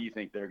 What do you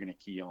think they're going to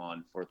key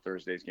on for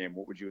Thursday's game?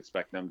 What would you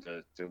expect them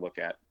to look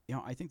at?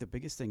 I think the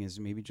biggest thing is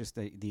maybe just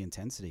the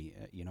intensity.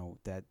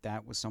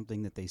 That was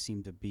something that they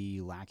seemed to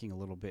be lacking a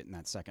little bit in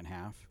that second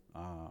half.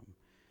 And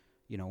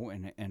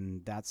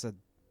that's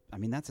I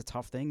mean, that's a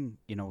tough thing,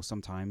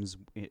 sometimes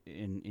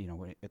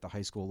at the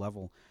high school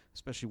level,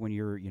 especially when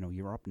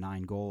you're up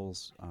 9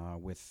 goals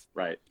with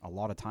Right. a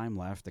lot of time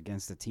left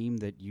against a team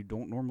that you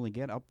don't normally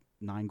get up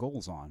 9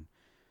 goals on.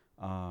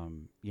 I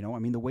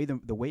mean,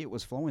 the way it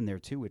was flowing there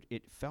too,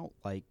 it felt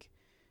like,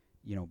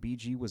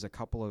 BG was a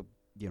couple of,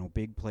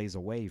 big plays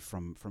away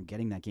from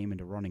getting that game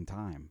into running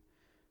time.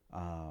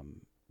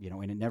 And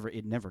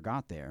it never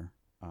got there,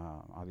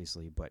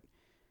 obviously, but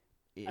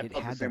I it felt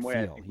the had same that way.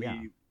 I feel. think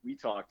Yeah. we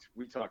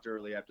talked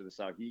early after the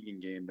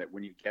Souhegan game that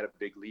when you get a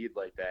big lead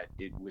like that,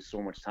 it with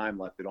so much time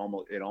left, it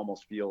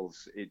almost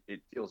feels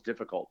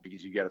difficult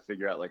because you got to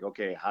figure out like,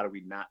 okay, how do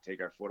we not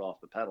take our foot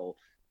off the pedal,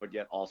 but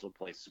yet also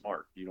play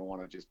smart? You don't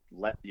want to just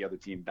let the other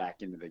team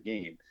back into the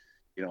game,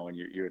 and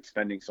you're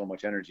expending so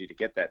much energy to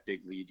get that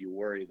big lead. You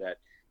worry that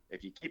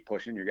if you keep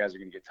pushing, your guys are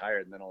going to get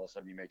tired, and then all of a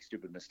sudden you make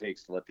stupid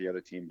mistakes to let the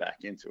other team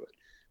back into it.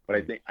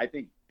 But Right. I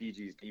think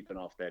BG is deep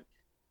enough that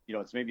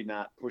it's maybe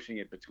not pushing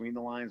it between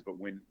the lines, but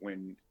when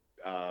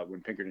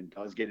Pinkerton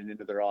does get it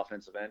into their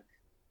offensive end,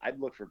 I'd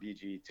look for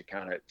BG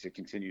to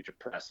continue to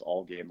press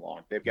all game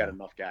long. They've got Yeah.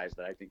 enough guys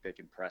that I think they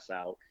can press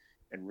out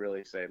and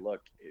really say,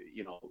 look,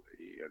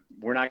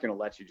 we're not going to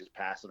let you just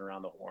pass it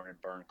around the horn and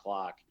burn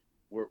clock.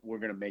 We're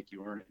going to make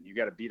you earn it. You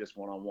got to beat us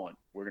one-on-one.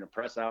 We're going to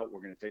press out.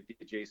 We're going to take the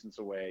adjacents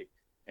away.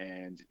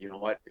 And you know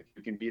what? If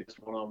you can beat us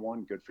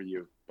one-on-one, good for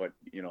you. But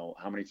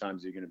how many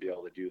times are you going to be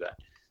able to do that?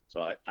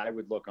 So I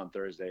would look on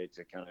Thursday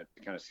to kind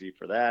of see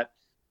for that,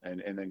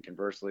 and then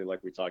conversely,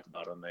 like we talked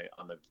about on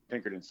the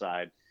Pinkerton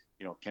side,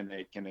 can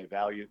they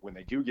value when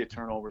they do get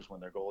turnovers, when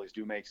their goalies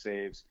do make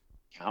saves,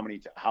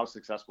 how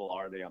successful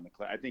are they on the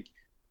clear? I think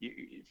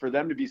for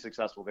them to be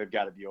successful, they've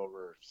got to be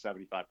over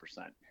 75%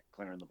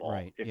 clearing the ball,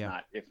 Right.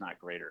 Yeah. if not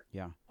greater.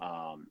 Yeah.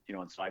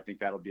 And so I think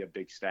that'll be a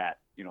big stat.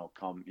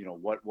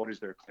 What is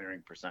their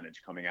clearing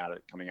percentage coming out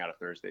of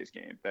Thursday's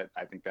game? That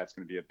I think that's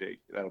going to be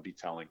that'll be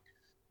telling,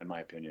 in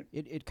my opinion.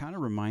 It kind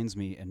of reminds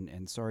me,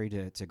 and sorry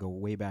to go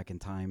way back in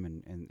time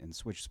and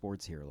switch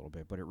sports here a little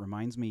bit, but it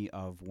reminds me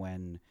of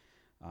when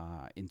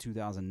in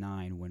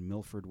 2009 when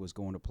Milford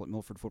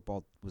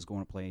football was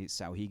going to play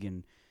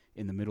Souhegan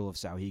in the middle of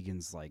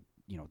Souhegan's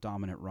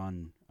dominant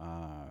run,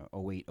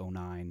 08,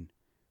 09,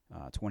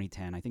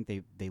 2010. I think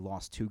they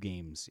lost 2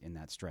 games in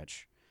that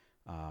stretch.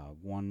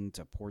 One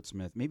to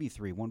Portsmouth, maybe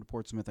 3. One to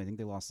Portsmouth. I think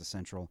they lost to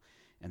Central,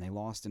 and they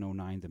lost in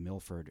 09 to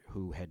Milford,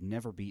 who had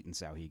never beaten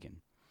Souhegan.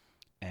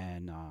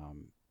 And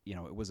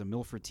it was a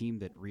Milford team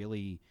that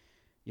really,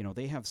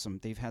 they've had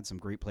some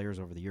great players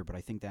over the year, but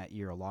I think that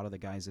year a lot of the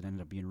guys that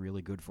ended up being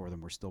really good for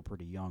them were still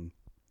pretty young.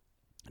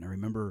 And I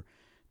remember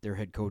their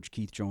head coach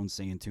Keith Jones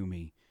saying to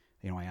me,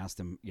 I asked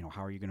him,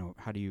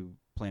 how do you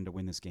plan to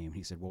win this game?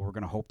 He said, well, we're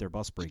going to hope their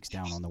bus breaks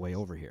down on the way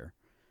over here.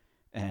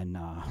 And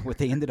what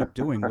they ended up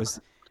doing was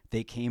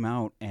they came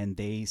out and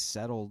they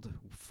settled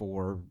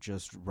for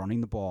just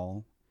running the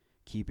ball,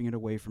 keeping it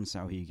away from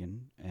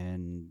Souhegan,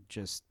 and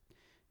just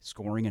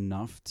scoring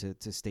enough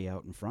to stay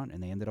out in front,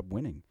 and they ended up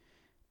winning.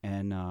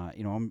 And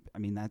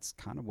that's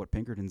kind of what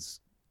Pinkerton's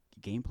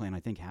game plan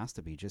I think has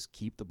to be: just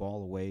keep the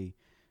ball away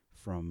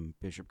from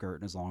Bishop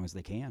Guertin as long as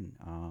they can,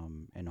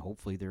 and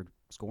hopefully they're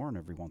scoring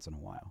every once in a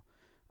while.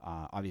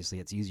 Obviously,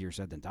 it's easier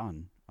said than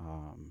done,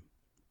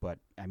 but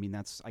I mean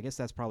I guess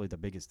that's probably the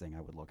biggest thing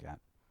I would look at.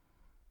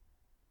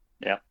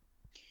 Yeah.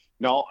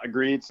 No,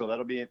 agreed. So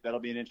that'll be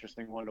an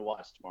interesting one to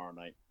watch tomorrow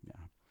night. Yeah.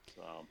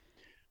 So.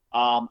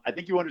 I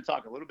think you wanted to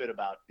talk a little bit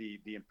about the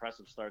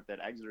impressive start that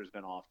Exeter's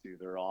been off to.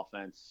 Their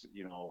offense,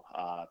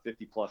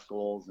 50-plus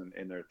goals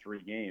in their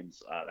 3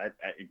 games. That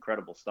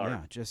incredible start.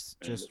 Yeah, just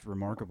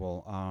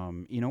remarkable.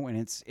 And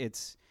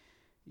it's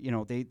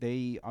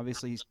they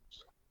obviously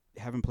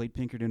haven't played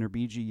Pinkerton or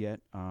BG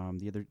yet.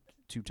 The other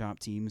 2 top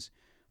teams,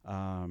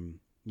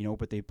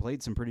 but they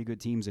played some pretty good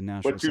teams in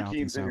Nashua But 2 South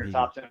teams and in your Souhegan.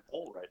 top 10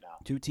 poll right now.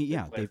 2 teams,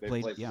 yeah, they've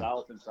played yeah.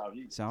 South and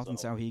Souhegan. And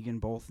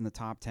Souhegan, both in the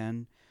top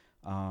 10.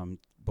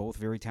 Both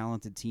very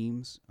talented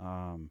teams,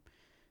 and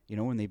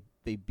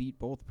they beat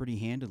both pretty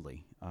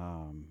handedly.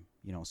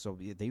 So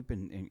they've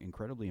been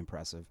incredibly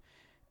impressive,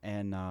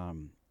 and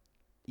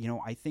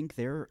I think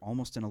they're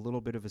almost in a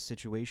little bit of a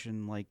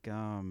situation like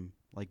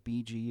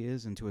BG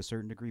is, and to a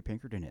certain degree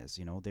Pinkerton is.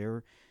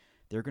 They're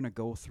going to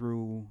go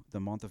through the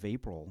month of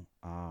April,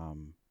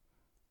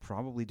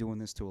 probably doing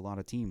this to a lot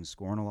of teams,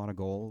 scoring a lot of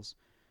goals,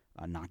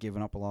 not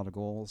giving up a lot of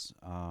goals.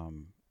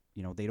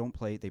 They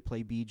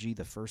play BG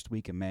the first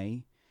week of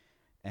May.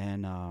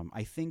 And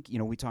I think,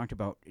 we talked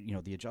about,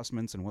 the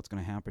adjustments and what's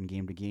going to happen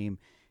game to game.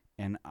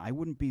 And I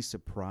wouldn't be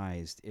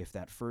surprised if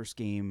that first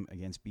game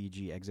against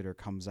BG Exeter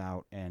comes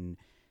out and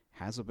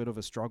has a bit of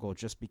a struggle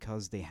just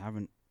because they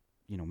haven't,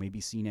 maybe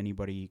seen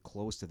anybody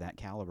close to that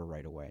caliber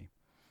right away.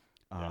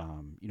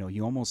 Yeah.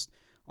 You almost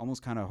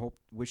kind of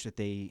wish that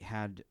they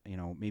had,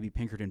 maybe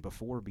Pinkerton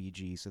before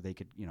BG so they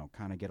could,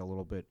 kind of get a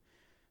little bit,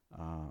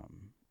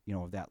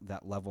 of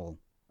that level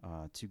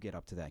to get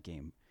up to that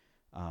game.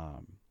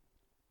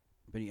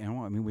 But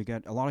I mean, we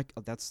got a lot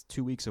of that's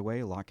 2 weeks away.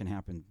 A lot can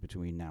happen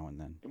between now and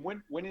then.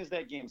 And when is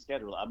that game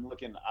scheduled? I'm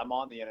looking. I'm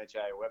on the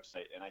NHIA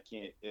website, and I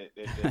can't.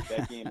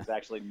 That game is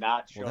actually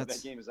not show, Well,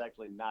 that game is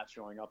actually not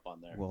showing up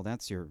on there. Well,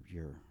 that's your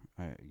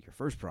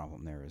first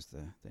problem. There is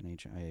the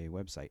NHIA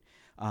website.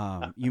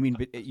 You mean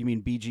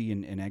BG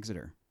and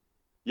Exeter?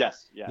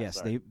 Yes. Yeah.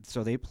 Yes.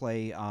 Sorry. They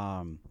play.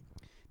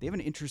 They have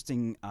an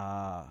interesting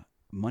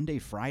Monday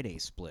Friday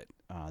split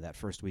that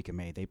first week of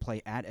May. They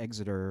play at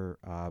Exeter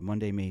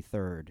Monday May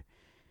 3rd,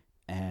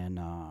 and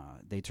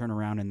they turn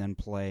around and then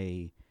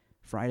play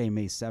Friday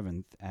May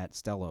 7th at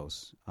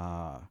Stellos.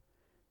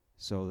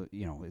 So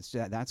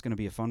that's going to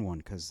be a fun one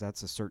because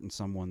that's a certain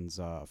someone's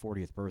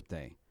 40th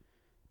birthday.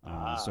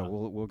 So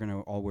we're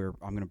gonna all wear.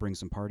 I'm gonna bring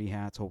some party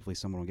hats. Hopefully,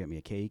 someone will get me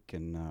a cake,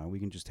 and we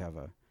can just have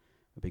a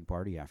big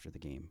party after the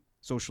game.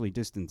 Socially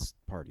distanced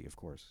party, of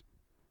course.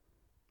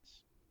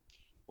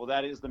 Well,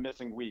 that is the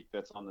missing week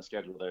that's on the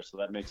schedule there, so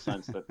that makes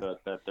sense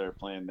that they're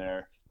playing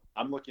there.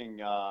 I'm looking.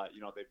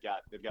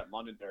 They've got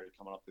Londonderry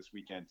coming up this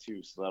weekend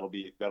too, so that'll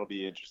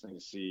be interesting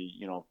to see.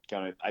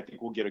 Kind of. I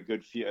think we'll get a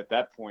good feel at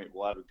that point.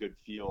 We'll have a good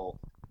feel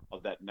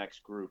of that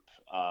next group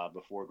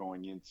before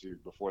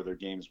their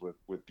games with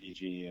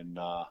BG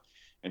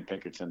and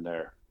Pinkerton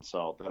there.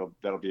 So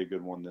that'll be a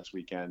good one this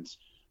weekend.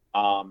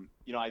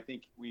 I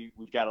think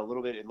we've got a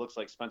little bit. It looks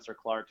like Spencer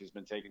Clark has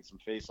been taking some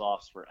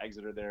face-offs for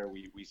Exeter there.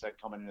 We said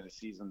coming into the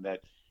season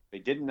that they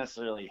didn't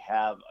necessarily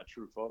have a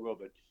true Fogo,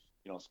 but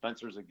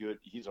Spencer's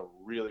he's a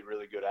really,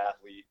 really good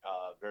athlete,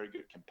 very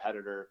good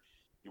competitor.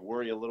 You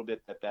worry a little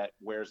bit that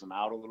wears them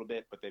out a little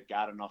bit, but they've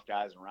got enough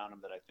guys around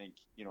them that I think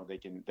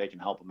they can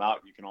help them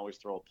out. You can always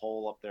throw a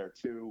pole up there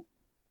too,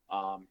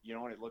 and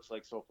it looks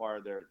like so far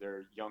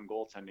their young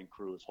goaltending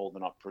crew is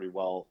holding up pretty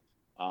well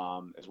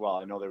as well.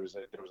 I know there was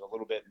a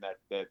little bit in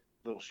that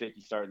little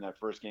shaky start in that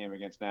first game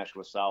against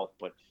Nashua South,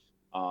 but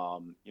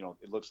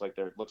it looks like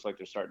they're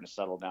starting to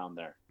settle down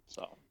there.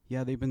 So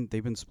yeah, they've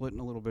been splitting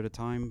a little bit of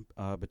time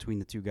between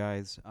the two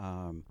guys.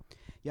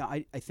 Yeah,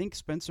 I think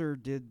Spencer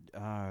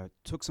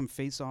took some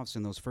face-offs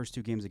in those first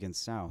two games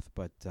against South,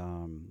 but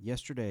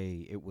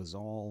yesterday it was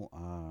all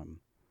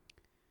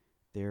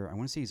there. I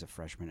want to say he's a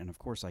freshman, and of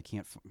course I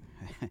can't.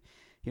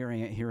 Here I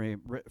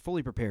am,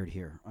 fully prepared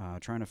here,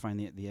 trying to find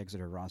the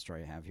Exeter roster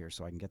I have here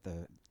so I can get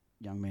the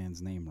young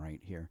man's name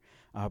right here.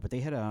 But they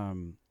had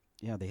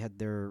they had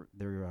their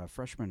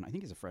freshman. I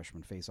think he's a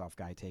freshman face-off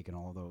guy taking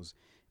all of those.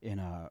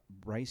 In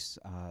Bryce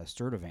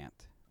Sturdivant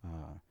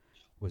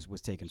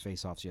was taking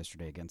face-offs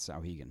yesterday against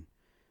Sauhegan.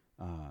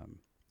 I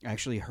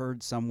actually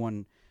heard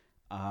someone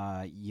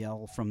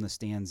yell from the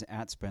stands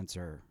at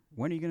Spencer,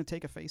 "When are you going to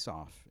take a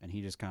face-off?" And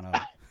he just kind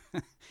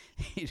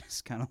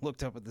of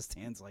looked up at the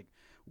stands like,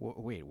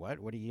 "Wait, what?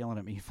 What are you yelling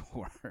at me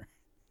for?"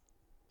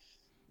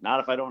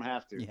 Not if I don't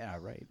have to. Yeah,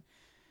 right.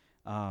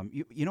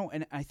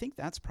 And I think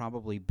that's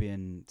probably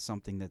been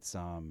something that's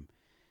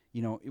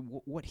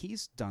what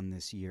he's done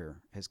this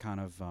year has kind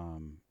of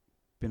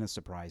been a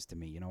surprise to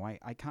me.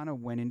 I kind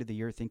of went into the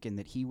year thinking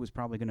that he was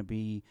probably going to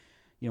be,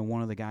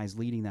 one of the guys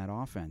leading that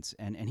offense.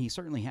 And he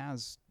certainly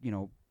has,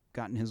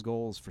 gotten his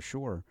goals for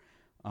sure.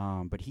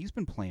 But he's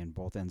been playing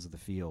both ends of the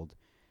field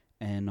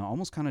and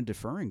almost kind of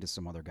deferring to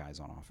some other guys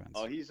on offense.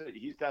 Oh, he's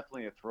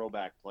definitely a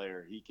throwback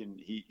player. He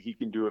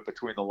can do it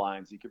between the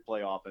lines. He can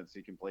play offense.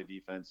 He can play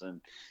defense.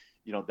 And,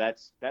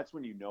 that's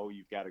when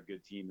you've got a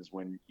good team is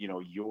when,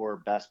 your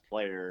best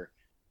player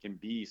can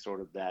be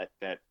sort of that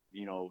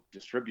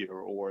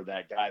distributor or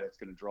that guy that's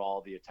going to draw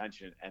all the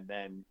attention. And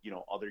then,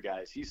 other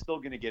guys, he's still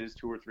going to get his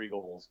 2 or 3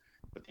 goals,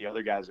 but the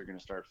other guys are going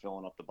to start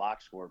filling up the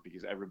box score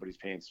because everybody's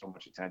paying so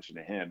much attention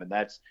to him. And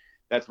that's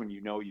when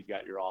you've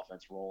got your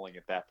offense rolling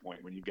at that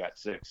point, when you've got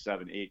 6,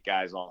 7, 8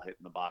 guys all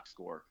hitting the box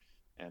score.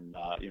 And,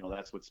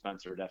 that's what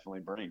Spencer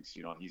definitely brings.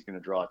 He's going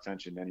to draw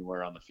attention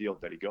anywhere on the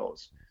field that he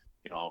goes.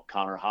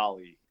 Connor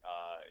Holly,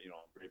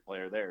 great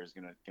player there, is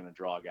going to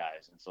draw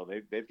guys. And so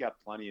they've got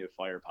plenty of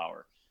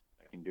firepower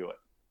that can do it.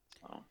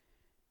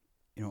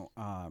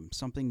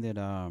 Something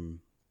that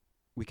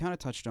we kind of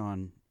touched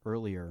on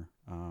earlier,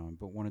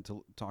 but wanted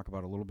to talk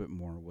about a little bit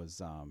more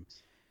was,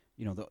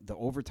 the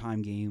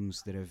overtime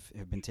games that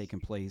have been taking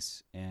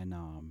place and,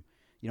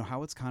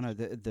 how it's kind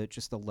of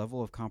just the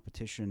level of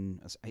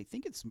competition. I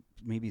think it's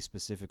maybe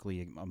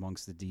specifically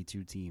amongst the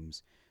D2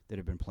 teams that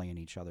have been playing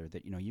each other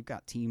that, you've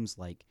got teams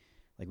like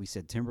we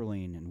said,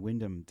 Timberlane and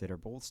Wyndham that are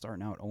both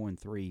starting out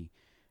 0-3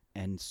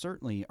 and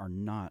certainly are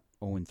not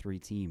 0-3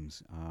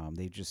 teams.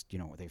 They just,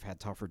 they've had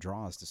tougher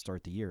draws to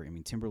start the year. I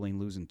mean, Timberlane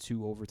losing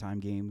 2 overtime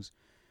games,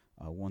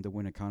 one to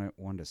Winnacunnet,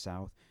 one to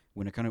South.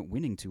 Winnacunnet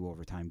winning 2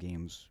 overtime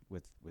games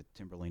with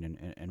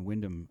Timberlane and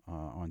Wyndham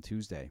on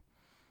Tuesday.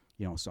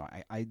 So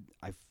I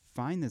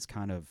find this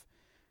kind of,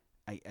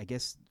 I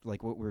guess,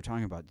 like what we were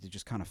talking about,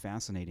 just kind of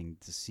fascinating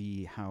to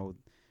see how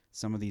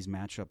some of these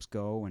matchups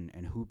go and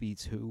who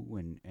beats who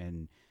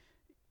and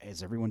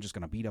is everyone just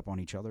going to beat up on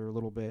each other a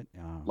little bit?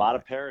 A lot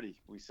of parity.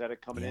 We said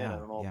it coming in. I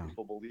don't know if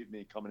people believe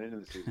me coming into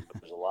the season,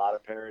 but there's a lot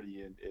of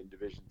parity in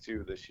Division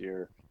II this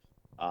year.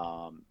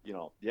 I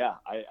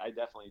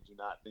definitely do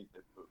not think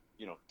that,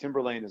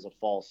 Timberlane is a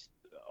false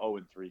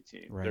 0-3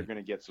 team. Right. They're going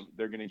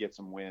to get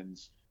some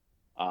wins.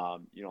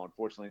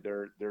 Unfortunately,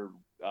 their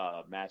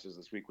matches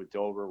this week with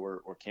Dover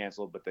were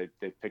canceled, but they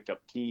picked up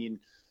Keene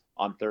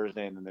on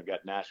Thursday, and then they've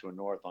got Nashua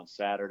North on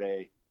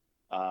Saturday.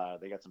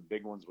 They got some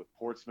big ones with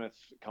Portsmouth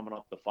coming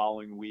up the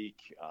following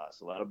week,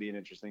 so that'll be an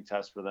interesting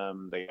test for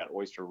them. They got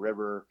Oyster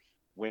River,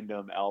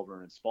 Wyndham,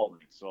 Alvern, and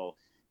Spalding. So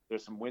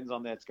there's some wins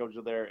on that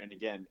schedule there. And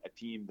again, a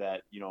team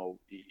that,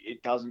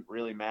 it doesn't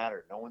really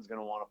matter. No one's going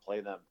to want to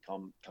play them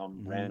come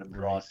random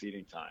draw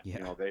seeding time.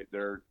 Yeah.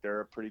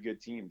 They're a pretty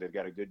good team. They've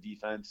got a good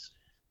defense.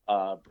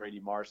 Brady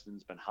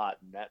Marston's been hot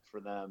in net for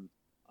them.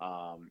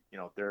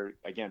 They're,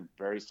 again,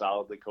 very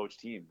solidly coached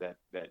team that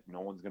no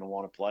one's going to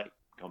want to play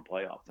come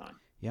playoff time.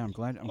 Yeah, I'm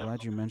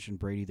glad you mentioned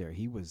Brady there.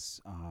 He was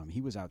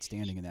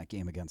outstanding in that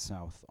game against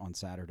South on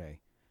Saturday.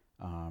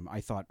 I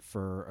thought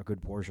for a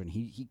good portion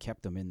he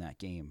kept them in that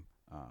game.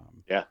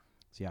 Yeah.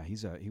 So yeah,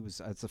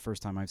 that's the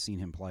first time I've seen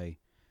him play.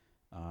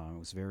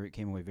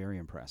 Came away very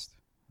impressed.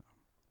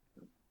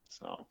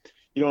 So,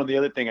 and the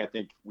other thing I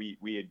think we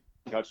had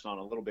touched on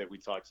a little bit, we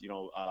talked,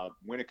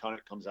 Winnicott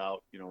comes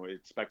out,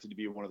 expected to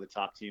be one of the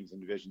top teams in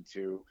Division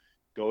II,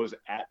 goes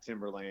at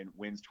Timberlane,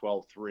 wins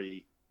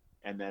 12-3.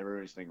 And then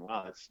everybody's thinking,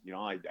 wow, that's,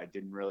 I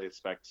didn't really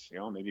expect,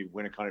 maybe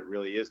Winnicott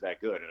really is that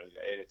good.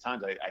 And at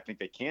times I think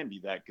they can be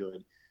that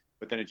good,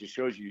 but then it just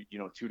shows you,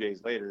 2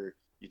 days later,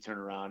 you turn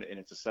around and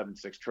it's a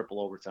 7-6 triple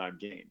overtime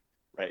game,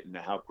 right? And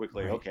how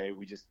quickly, right. Okay,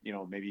 we just,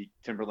 maybe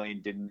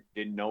Timberlane didn't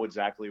know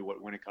exactly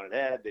what Winnicott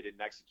had. They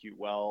didn't execute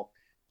well.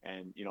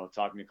 And,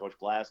 talking to Coach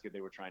Blaskett, they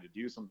were trying to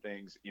do some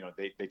things.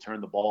 They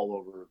turned the ball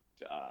over.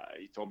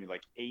 He told me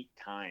like 8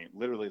 times,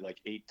 literally like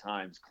 8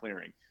 times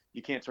clearing.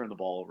 You can't turn the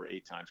ball over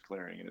 8 times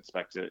clearing and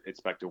expect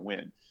to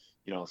win.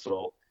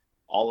 So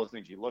all those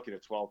things, you look at a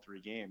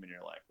 12-3 game and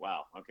you're like,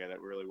 wow, okay, that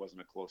really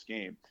wasn't a close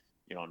game.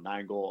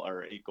 8 goals, how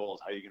are you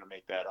going to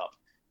make that up?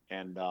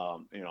 And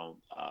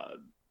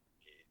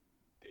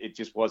it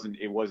just wasn't.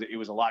 It was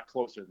a lot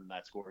closer than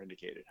that score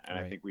indicated, and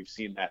right. I think we've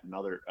seen that in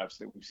other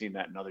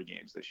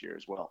games this year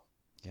as well.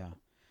 Yeah.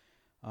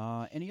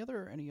 Any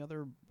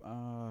other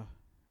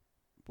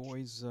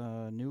boys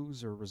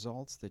news or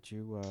results that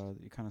you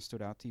kind of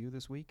stood out to you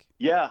this week?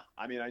 Yeah,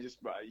 I mean, a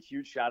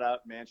huge shout out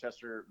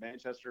Manchester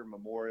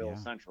Memorial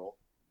Central.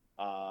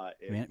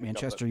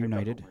 Manchester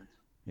United.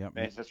 Yep.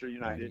 Manchester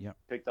United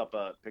picked up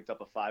a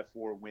 5-4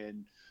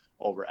 win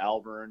over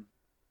Alvern.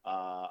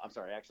 I'm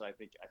sorry, actually, I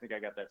think I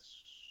got that.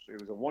 It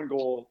was a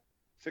 1-goal,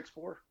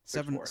 6-4,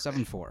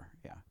 7-4.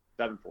 Yeah.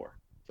 7-4.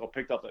 So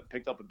picked up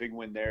a big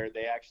win there.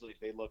 They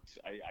looked.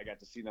 I got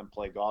to see them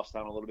play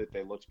Goffstown a little bit.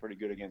 They looked pretty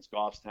good against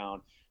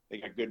Goffstown. They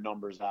got good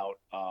numbers out.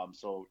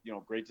 So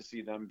great to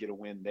see them get a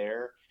win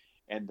there.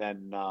 And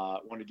then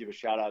want to give a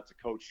shout out to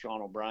Coach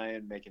Sean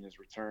O'Brien making his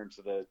return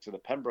to the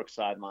Pembroke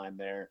sideline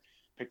there.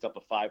 Picked up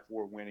a 5-4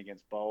 win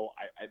against Bow.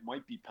 It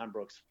might be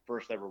Pembroke's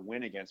first ever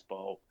win against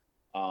Bow.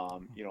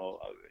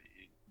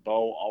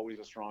 Bow, always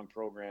a strong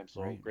program.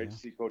 So great to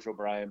see Coach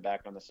O'Brien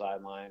back on the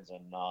sidelines,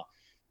 and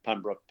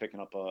Pembroke picking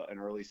up an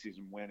early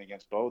season win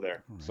against Bow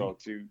there. Right. So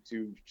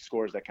two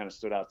scores that kind of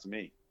stood out to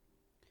me.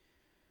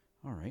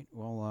 All right.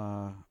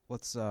 Well,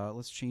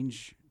 let's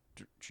change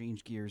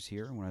gears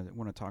here. I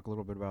want to talk a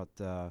little bit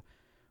about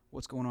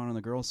what's going on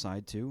the girls'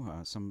 side too.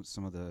 Some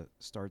of the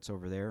starts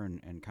over there,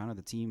 and kind of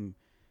the team,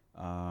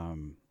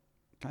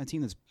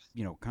 team that's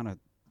kind of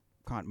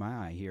caught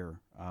my eye here.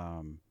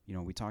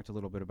 We talked a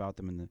little bit about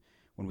them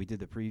when we did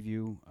the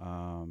preview.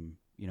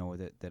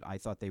 That I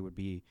thought they would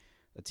be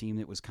a team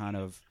that was kind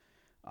of,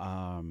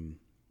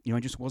 I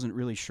just wasn't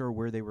really sure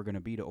where they were going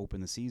to be to open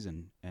the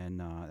season,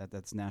 and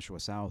that's Nashua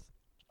South.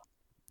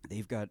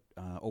 They've got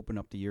opened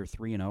up the year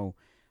 3-0,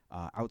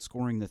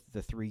 outscoring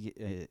the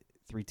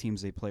three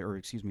teams they play, or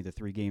excuse me, the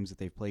 3 games that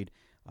they've played,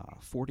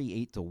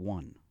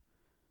 48-1.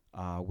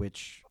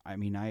 Which I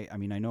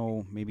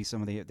know maybe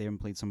they haven't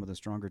played some of the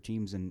stronger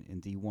teams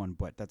in D1,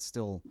 but that's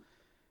still,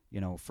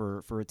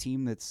 for a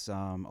team that's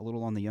a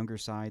little on the younger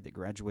side that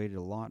graduated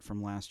a lot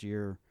from last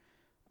year.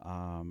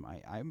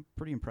 I'm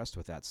pretty impressed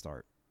with that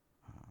start.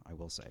 I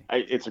will say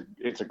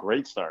it's a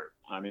great start.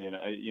 I mean,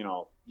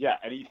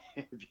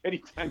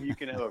 anytime you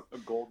can have a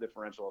goal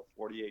differential of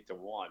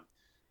 48-1,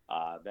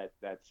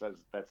 that says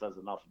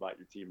enough about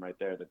your team right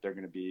there, that they're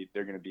going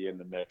to be in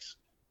the mix,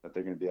 that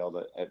they're going to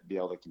be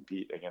able to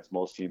compete against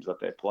most teams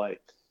that they play.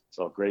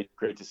 So great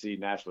to see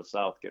Nashua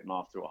South getting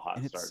off to a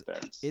hot start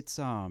there. It's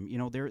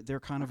they're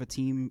kind of a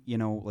team,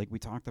 like we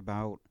talked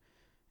about,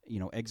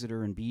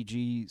 Exeter and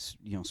BG,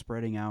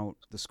 spreading out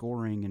the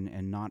scoring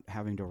and not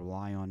having to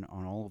rely on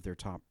all of their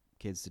top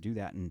kids to do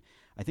that. And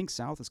I think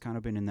South has kind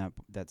of been in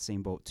that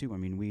same boat too. I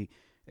mean, we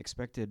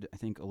expected, I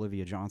think,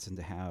 Olivia Johnson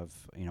to have,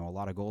 a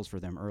lot of goals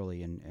for them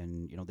early,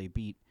 and they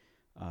beat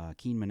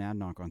Keene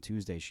Monadnock on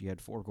Tuesday. She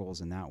had 4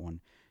 goals in that one.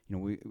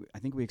 I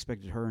think we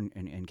expected her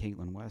and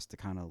Caitlin West to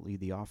kind of lead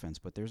the offense,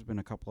 but there's been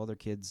a couple other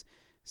kids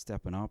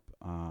stepping up.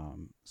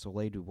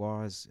 Soleil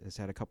Dubois has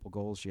had a couple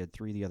goals. She had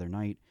 3 the other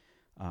night.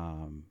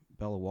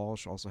 Bella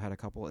Walsh also had a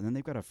couple, and then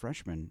they've got a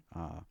freshman,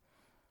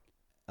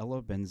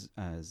 Ella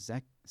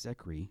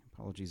Zekri.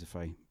 Apologies if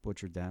I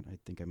butchered that. I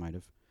think I might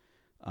have.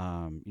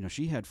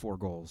 She had 4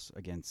 goals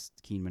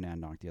against Keene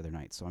Monadnock the other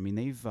night. So, I mean,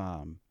 they've,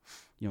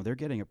 they're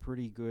getting a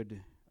pretty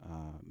good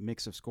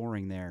mix of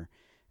scoring there.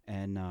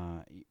 And,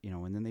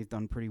 and then they've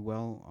done pretty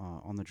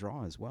well on the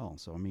draw as well.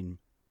 So, I mean,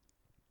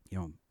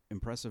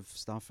 impressive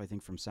stuff, I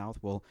think, from South.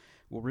 We'll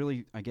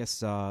really, I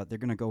guess, they're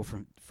going to go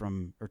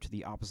from or to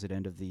the opposite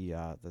end of the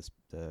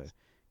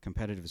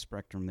competitive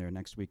spectrum there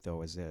next week,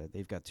 though, as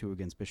they've got 2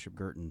 against Bishop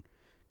Girton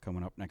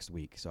coming up next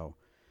week. So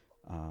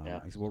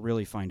we'll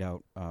really find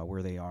out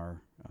where they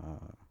are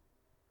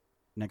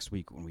next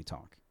week when we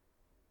talk.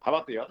 How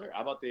about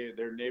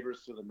their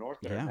neighbors to the north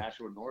there? Yeah.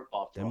 Nashua North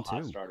off to a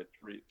hot start at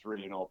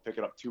 3-3,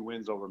 picking up 2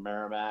 wins over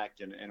Merrimack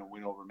and a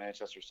win over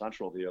Manchester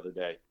Central the other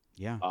day.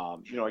 Yeah.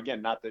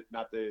 Again, not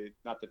the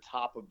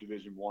top of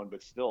Division I,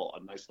 but still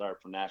a nice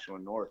start for Nashua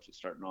North,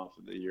 starting off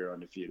the year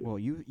undefeated. Well,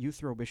 you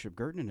throw Bishop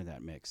Girton into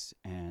that mix,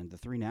 and the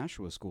 3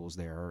 Nashua schools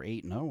there are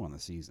 8-0 on the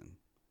season.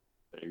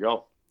 There you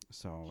go.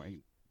 So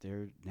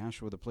they're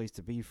Nashua the place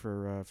to be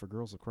for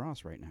girls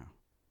lacrosse right now.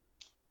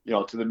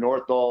 To the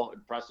north, though,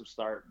 impressive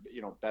start.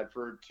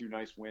 Bedford, 2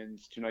 nice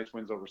wins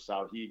over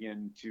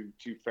Souhegan, two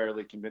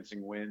fairly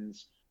convincing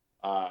wins.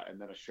 And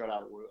then a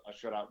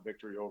shutout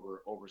victory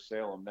over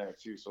Salem there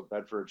too. So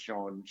Bedford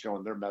showing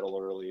their mettle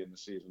early in the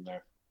season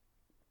there.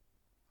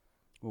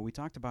 Well, we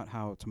talked about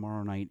how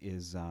tomorrow night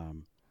is,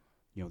 the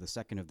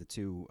second of the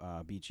 2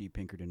 BG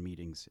Pinkerton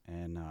meetings,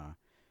 and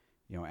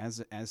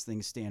as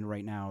things stand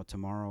right now,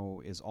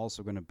 tomorrow is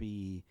also going to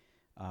be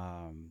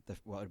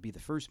it'd be the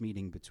first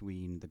meeting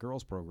between the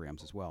girls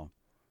programs as well.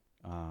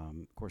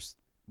 Of course,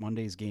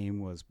 Monday's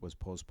game was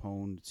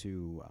postponed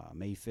to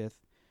May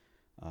 5th.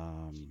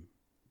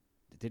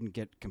 Didn't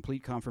get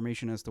complete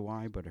confirmation as to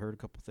why, but heard a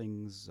couple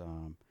things.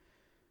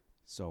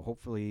 So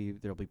hopefully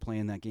they'll be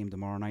playing that game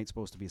tomorrow night. It's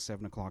supposed to be a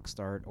 7:00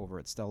 start over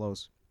at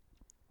Stellos,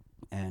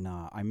 and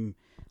I'm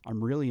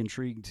really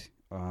intrigued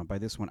by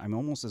this one. I'm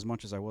almost as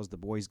much as I was the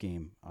boys'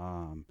 game.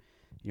 I'm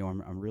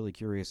really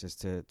curious as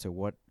to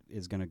what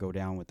is going to go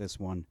down with this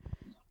one.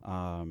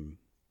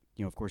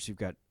 Of course, you've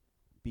got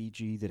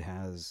BG that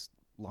has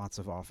lots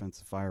of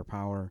offensive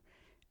firepower,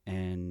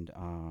 and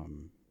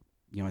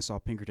I saw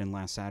Pinkerton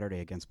last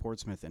Saturday against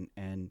Portsmouth,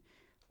 and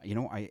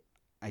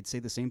I'd say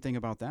the same thing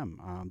about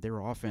them. Their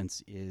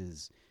offense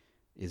is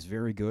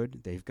very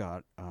good. They've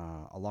got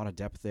a lot of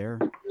depth there,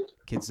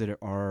 kids that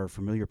are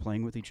familiar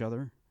playing with each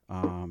other.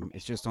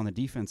 It's just on the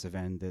defensive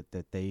end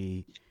that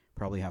they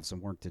probably have some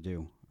work to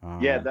do.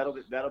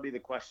 That'll be the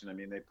question. I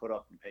mean, they put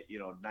up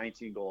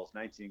 19 goals,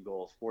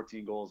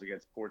 14 goals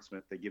against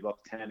Portsmouth. They give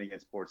up 10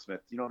 against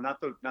Portsmouth. Not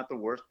the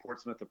worst.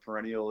 Portsmouth, a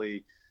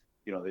perennially,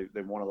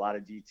 they've won a lot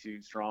of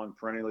D2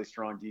 perennially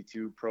strong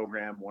D2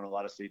 program, won a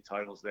lot of state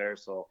titles there.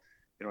 So,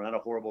 not a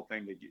horrible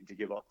thing to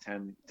give up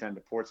 10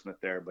 to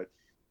Portsmouth there, but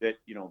that,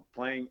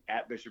 playing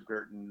at Bishop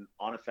Girton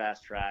on a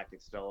fast track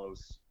at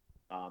Stellos,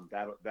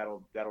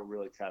 that'll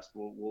really test.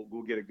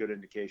 We'll get a good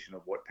indication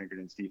of what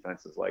Pinkerton's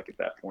defense is like at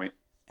that point.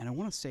 And I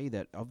want to say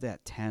that of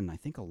that 10, I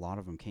think a lot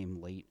of them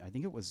came late. I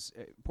think it was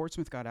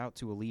Portsmouth got out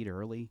to a lead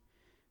early,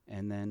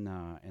 and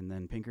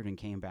then Pinkerton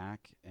came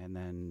back, and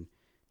then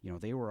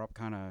they were up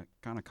kind of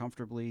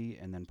comfortably,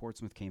 and then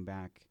Portsmouth came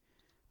back.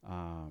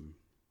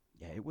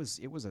 It was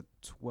a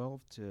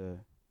 12 to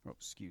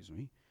 6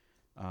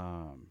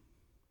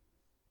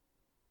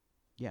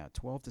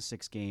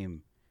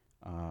 game.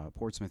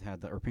 Portsmouth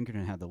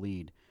Pinkerton had the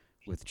lead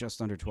with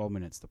just under 12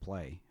 minutes to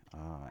play,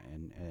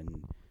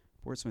 and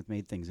Portsmouth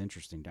made things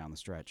interesting down the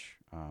stretch.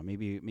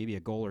 Maybe a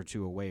goal or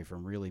 2 away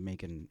from really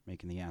making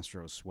the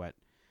Astros sweat.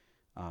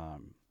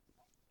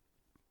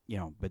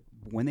 But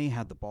when they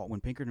had the ball,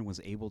 when Pinkerton was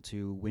able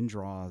to win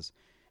draws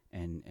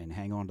and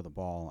hang on to the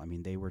ball, I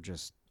mean, they were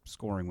just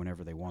scoring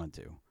whenever they wanted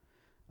to.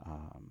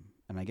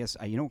 And I guess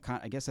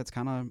that's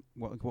kind of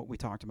what we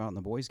talked about in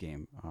the boys'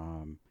 game.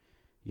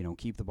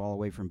 Keep the ball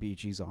away from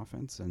BG's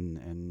offense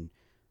and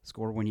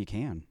score when you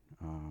can.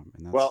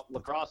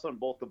 Lacrosse on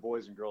both the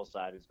boys and girls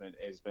side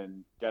has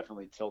been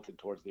definitely tilted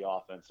towards the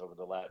offense over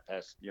the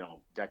past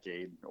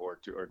decade or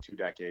 2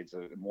 decades.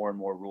 More and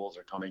more rules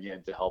are coming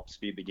in to help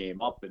speed the game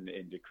up and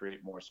to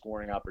create more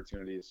scoring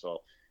opportunities.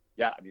 So,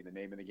 yeah, I mean, the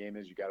name of the game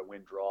is you got to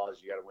win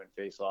draws, you got to win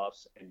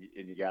face-offs, and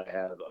you got to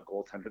have a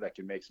goaltender that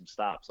can make some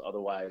stops.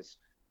 Otherwise,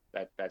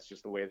 that's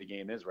just the way the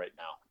game is right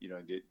now.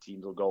 The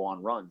teams will go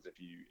on runs if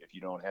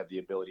you don't have the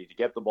ability to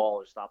get the ball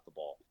or stop the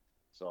ball.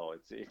 So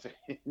it's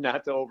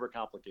not to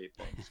overcomplicate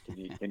things.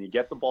 Can you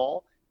get the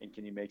ball and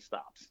can you make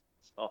stops?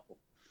 So,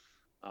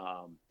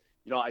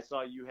 I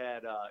saw you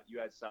had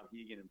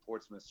Souhegan and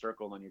Portsmouth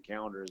circled on your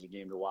calendar as a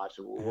game to watch.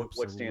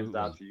 What stands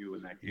out to you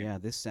in that game? Yeah,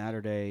 this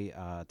Saturday,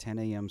 10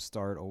 a.m.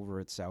 start over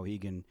at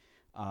Souhegan.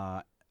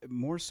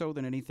 More so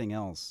than anything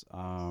else,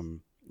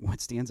 what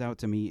stands out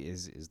to me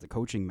is the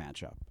coaching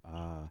matchup.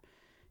 A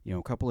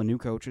couple of new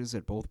coaches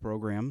at both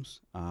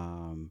programs.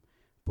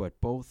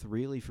 But both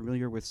really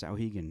familiar with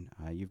Souhegan.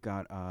 You've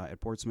got at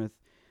Portsmouth,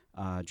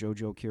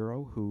 Jojo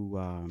Kiro, who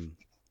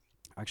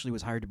actually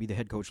was hired to be the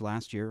head coach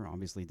last year.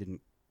 Obviously didn't,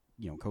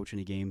 coach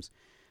any games.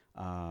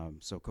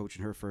 So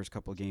coaching her first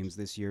couple of games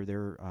this year,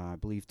 they're I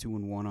believe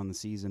 2-1 on the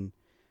season,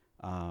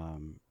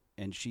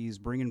 and she's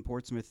bringing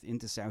Portsmouth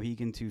into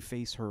Souhegan to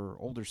face her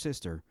older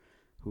sister,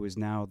 who is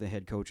now the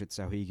head coach at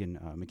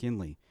Souhegan,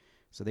 McKinley.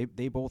 So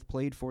they both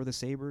played for the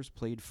Sabres,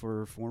 played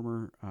for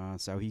former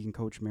Souhegan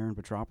coach Marin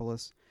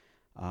Petropoulos.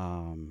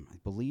 I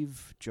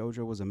believe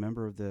JoJo was a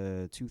member of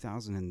the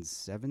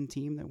 2007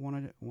 team that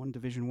won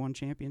Division I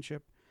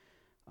championship.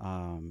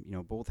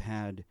 Both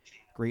had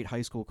great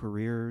high school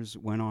careers,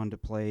 went on to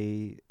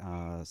play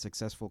have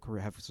successful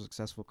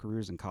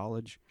careers in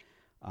college.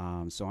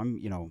 So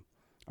I'm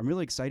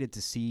really excited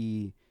to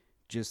see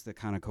just the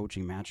kind of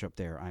coaching matchup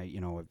there.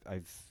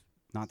 I've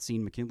not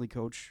seen McKinley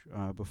coach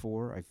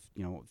before.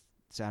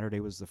 Saturday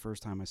was the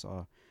first time I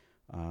saw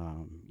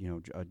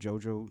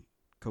JoJo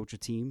coach a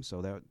team,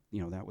 so that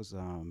was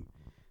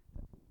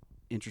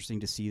interesting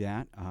to see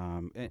that,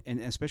 and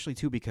especially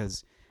too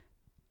because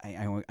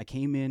I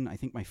came in, I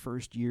think my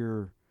first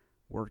year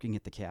working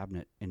at the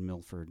cabinet in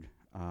Milford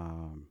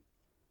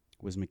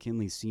was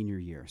McKinley's senior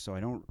year, so I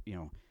don't,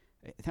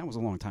 that was a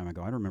long time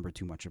ago. I don't remember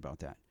too much about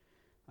that.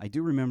 I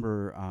do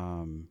remember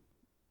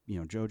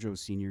JoJo's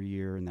senior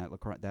year and that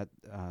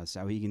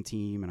Souhegan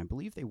team, and I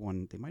believe they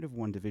might have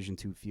won Division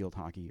II field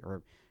hockey,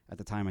 or at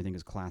the time I think it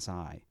was Class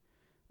I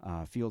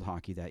field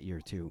hockey that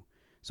year too.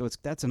 So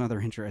that's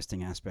another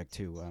interesting aspect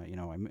too.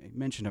 I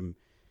mentioned I'm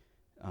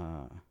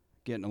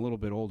getting a little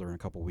bit older in a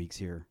couple weeks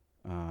here,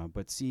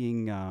 but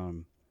seeing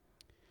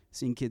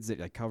kids that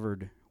I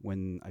covered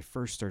when I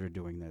first started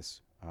doing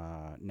this,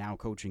 now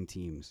coaching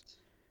teams,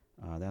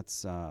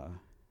 it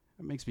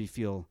makes me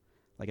feel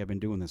like I've been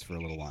doing this for a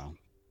little while.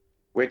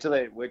 Wait till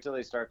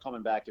they start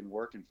coming back and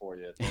working for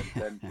you.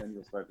 Then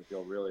you'll start to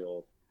feel really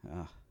old.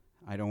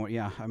 I don't want.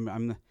 Yeah,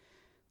 I'm.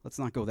 Let's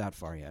not go that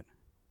far yet.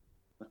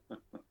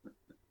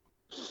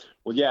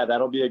 Well, yeah,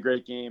 that'll be a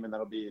great game, and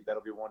that'll be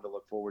one to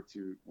look forward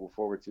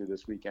to.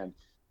 This weekend.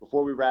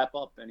 Before we wrap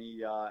up,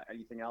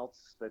 anything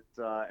else that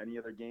any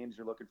other games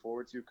you're looking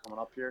forward to coming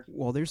up here?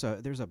 Well, there's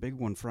a big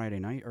one Friday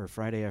night or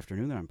Friday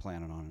afternoon that I'm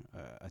planning on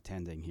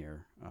attending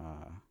here.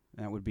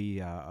 That would be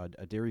a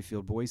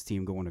Derryfield boys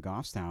team going to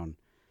Goffstown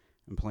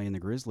and playing the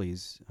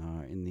Grizzlies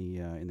in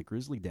the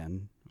Grizzly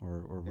Den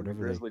or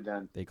whatever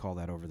they call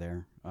that over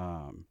there.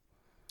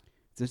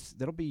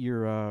 That'll be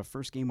your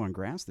first game on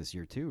grass this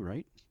year too,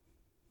 right?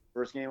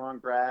 First game on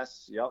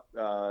grass. Yep.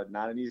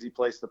 Not an easy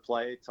place to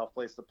play. Tough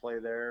place to play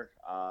there.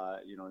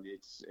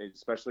 It's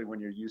especially when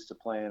you're used to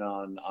playing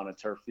on a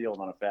turf field,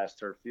 on a fast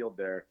turf field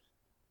there.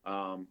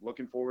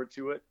 Looking forward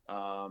to it.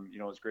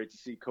 It's great to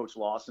see Coach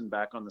Lawson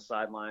back on the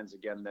sidelines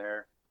again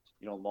there.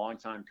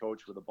 Longtime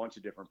coach with a bunch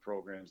of different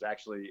programs.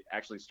 Actually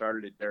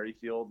started at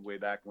Derryfield way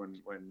back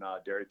when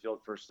Derryfield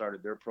first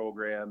started their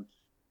program.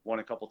 Won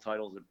a couple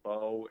titles at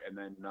Bow, and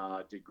then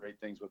did great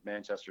things with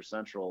Manchester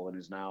Central, and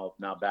is now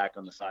back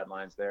on the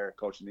sidelines there,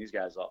 coaching these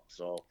guys up.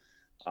 So,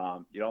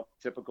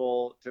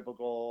 typical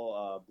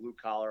blue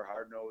collar,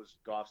 hard nosed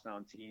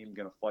Goffstown team,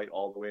 going to fight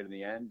all the way to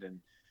the end, and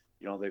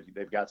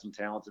they've got some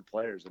talented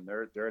players, and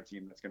they're a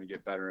team that's going to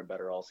get better and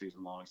better all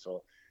season long.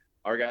 So,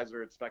 our guys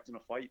are expecting a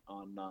fight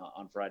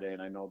on Friday,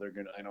 and I know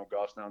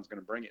Goffstown's going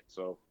to bring it.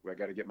 So I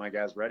got to get my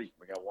guys ready.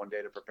 We got one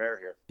day to prepare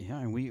here. Yeah,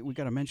 and we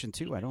got to mention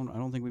too. I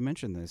don't think we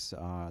mentioned this.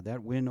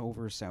 That win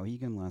over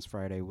Souhegan last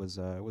Friday was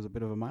a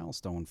bit of a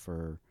milestone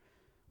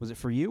was it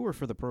for you or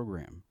for the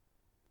program?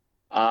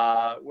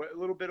 A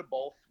little bit of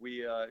both.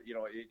 We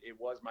it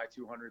was my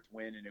 200th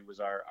win, and it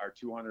was our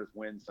 200th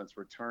win since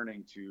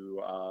returning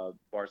to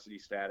varsity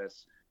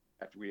status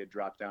after we had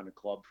dropped down to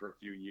club for a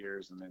few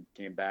years and then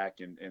came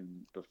back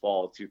in the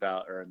fall of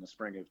 2000 or in the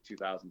spring of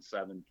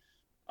 2007.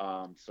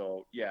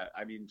 So yeah,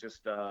 I mean,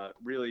 just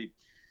really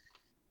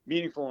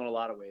meaningful in a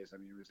lot of ways. I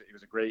mean, it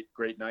was a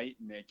great night,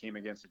 and they came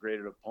against a great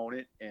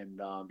opponent, and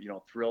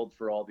thrilled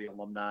for all the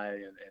alumni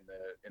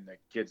and the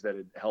kids that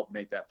had helped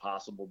make that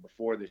possible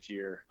before this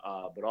year,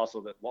 but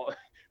also the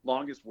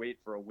longest wait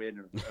for a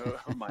win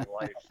of my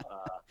life.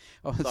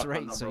 Oh, that's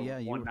right. So yeah,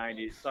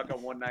 190 stuck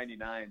on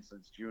 199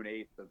 since June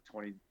 8th of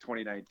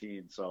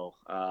 2019. So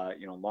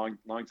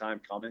long time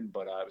coming,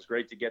 but it was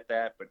great to get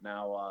that. But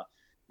now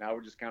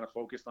we're just kind of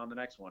focused on the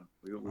next one.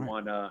 We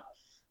want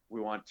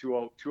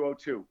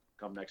 202.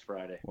 Come next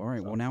Friday. All right.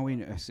 So. Well, now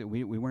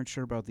we weren't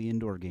sure about the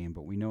indoor game,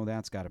 but we know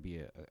that's got to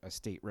be a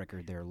state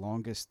record there.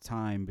 Longest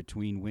time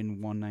between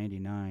win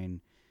 199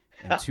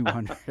 and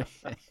 200.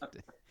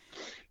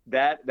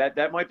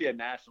 that might be a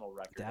national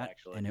record,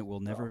 actually. And it will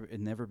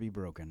never be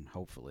broken.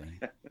 Hopefully.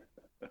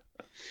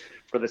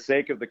 For the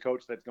sake of the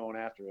coach that's going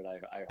after it, I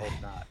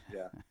hope not.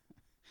 Yeah.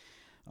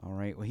 All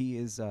right. Well, he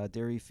is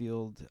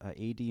Derryfield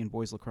AD and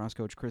boys lacrosse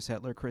coach Chris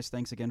Hetler. Chris,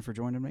 thanks again for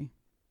joining me.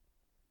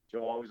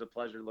 Joe, always a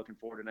pleasure. Looking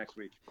forward to next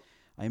week.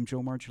 I am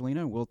Joe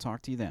Marcellina. We'll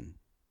talk to you then.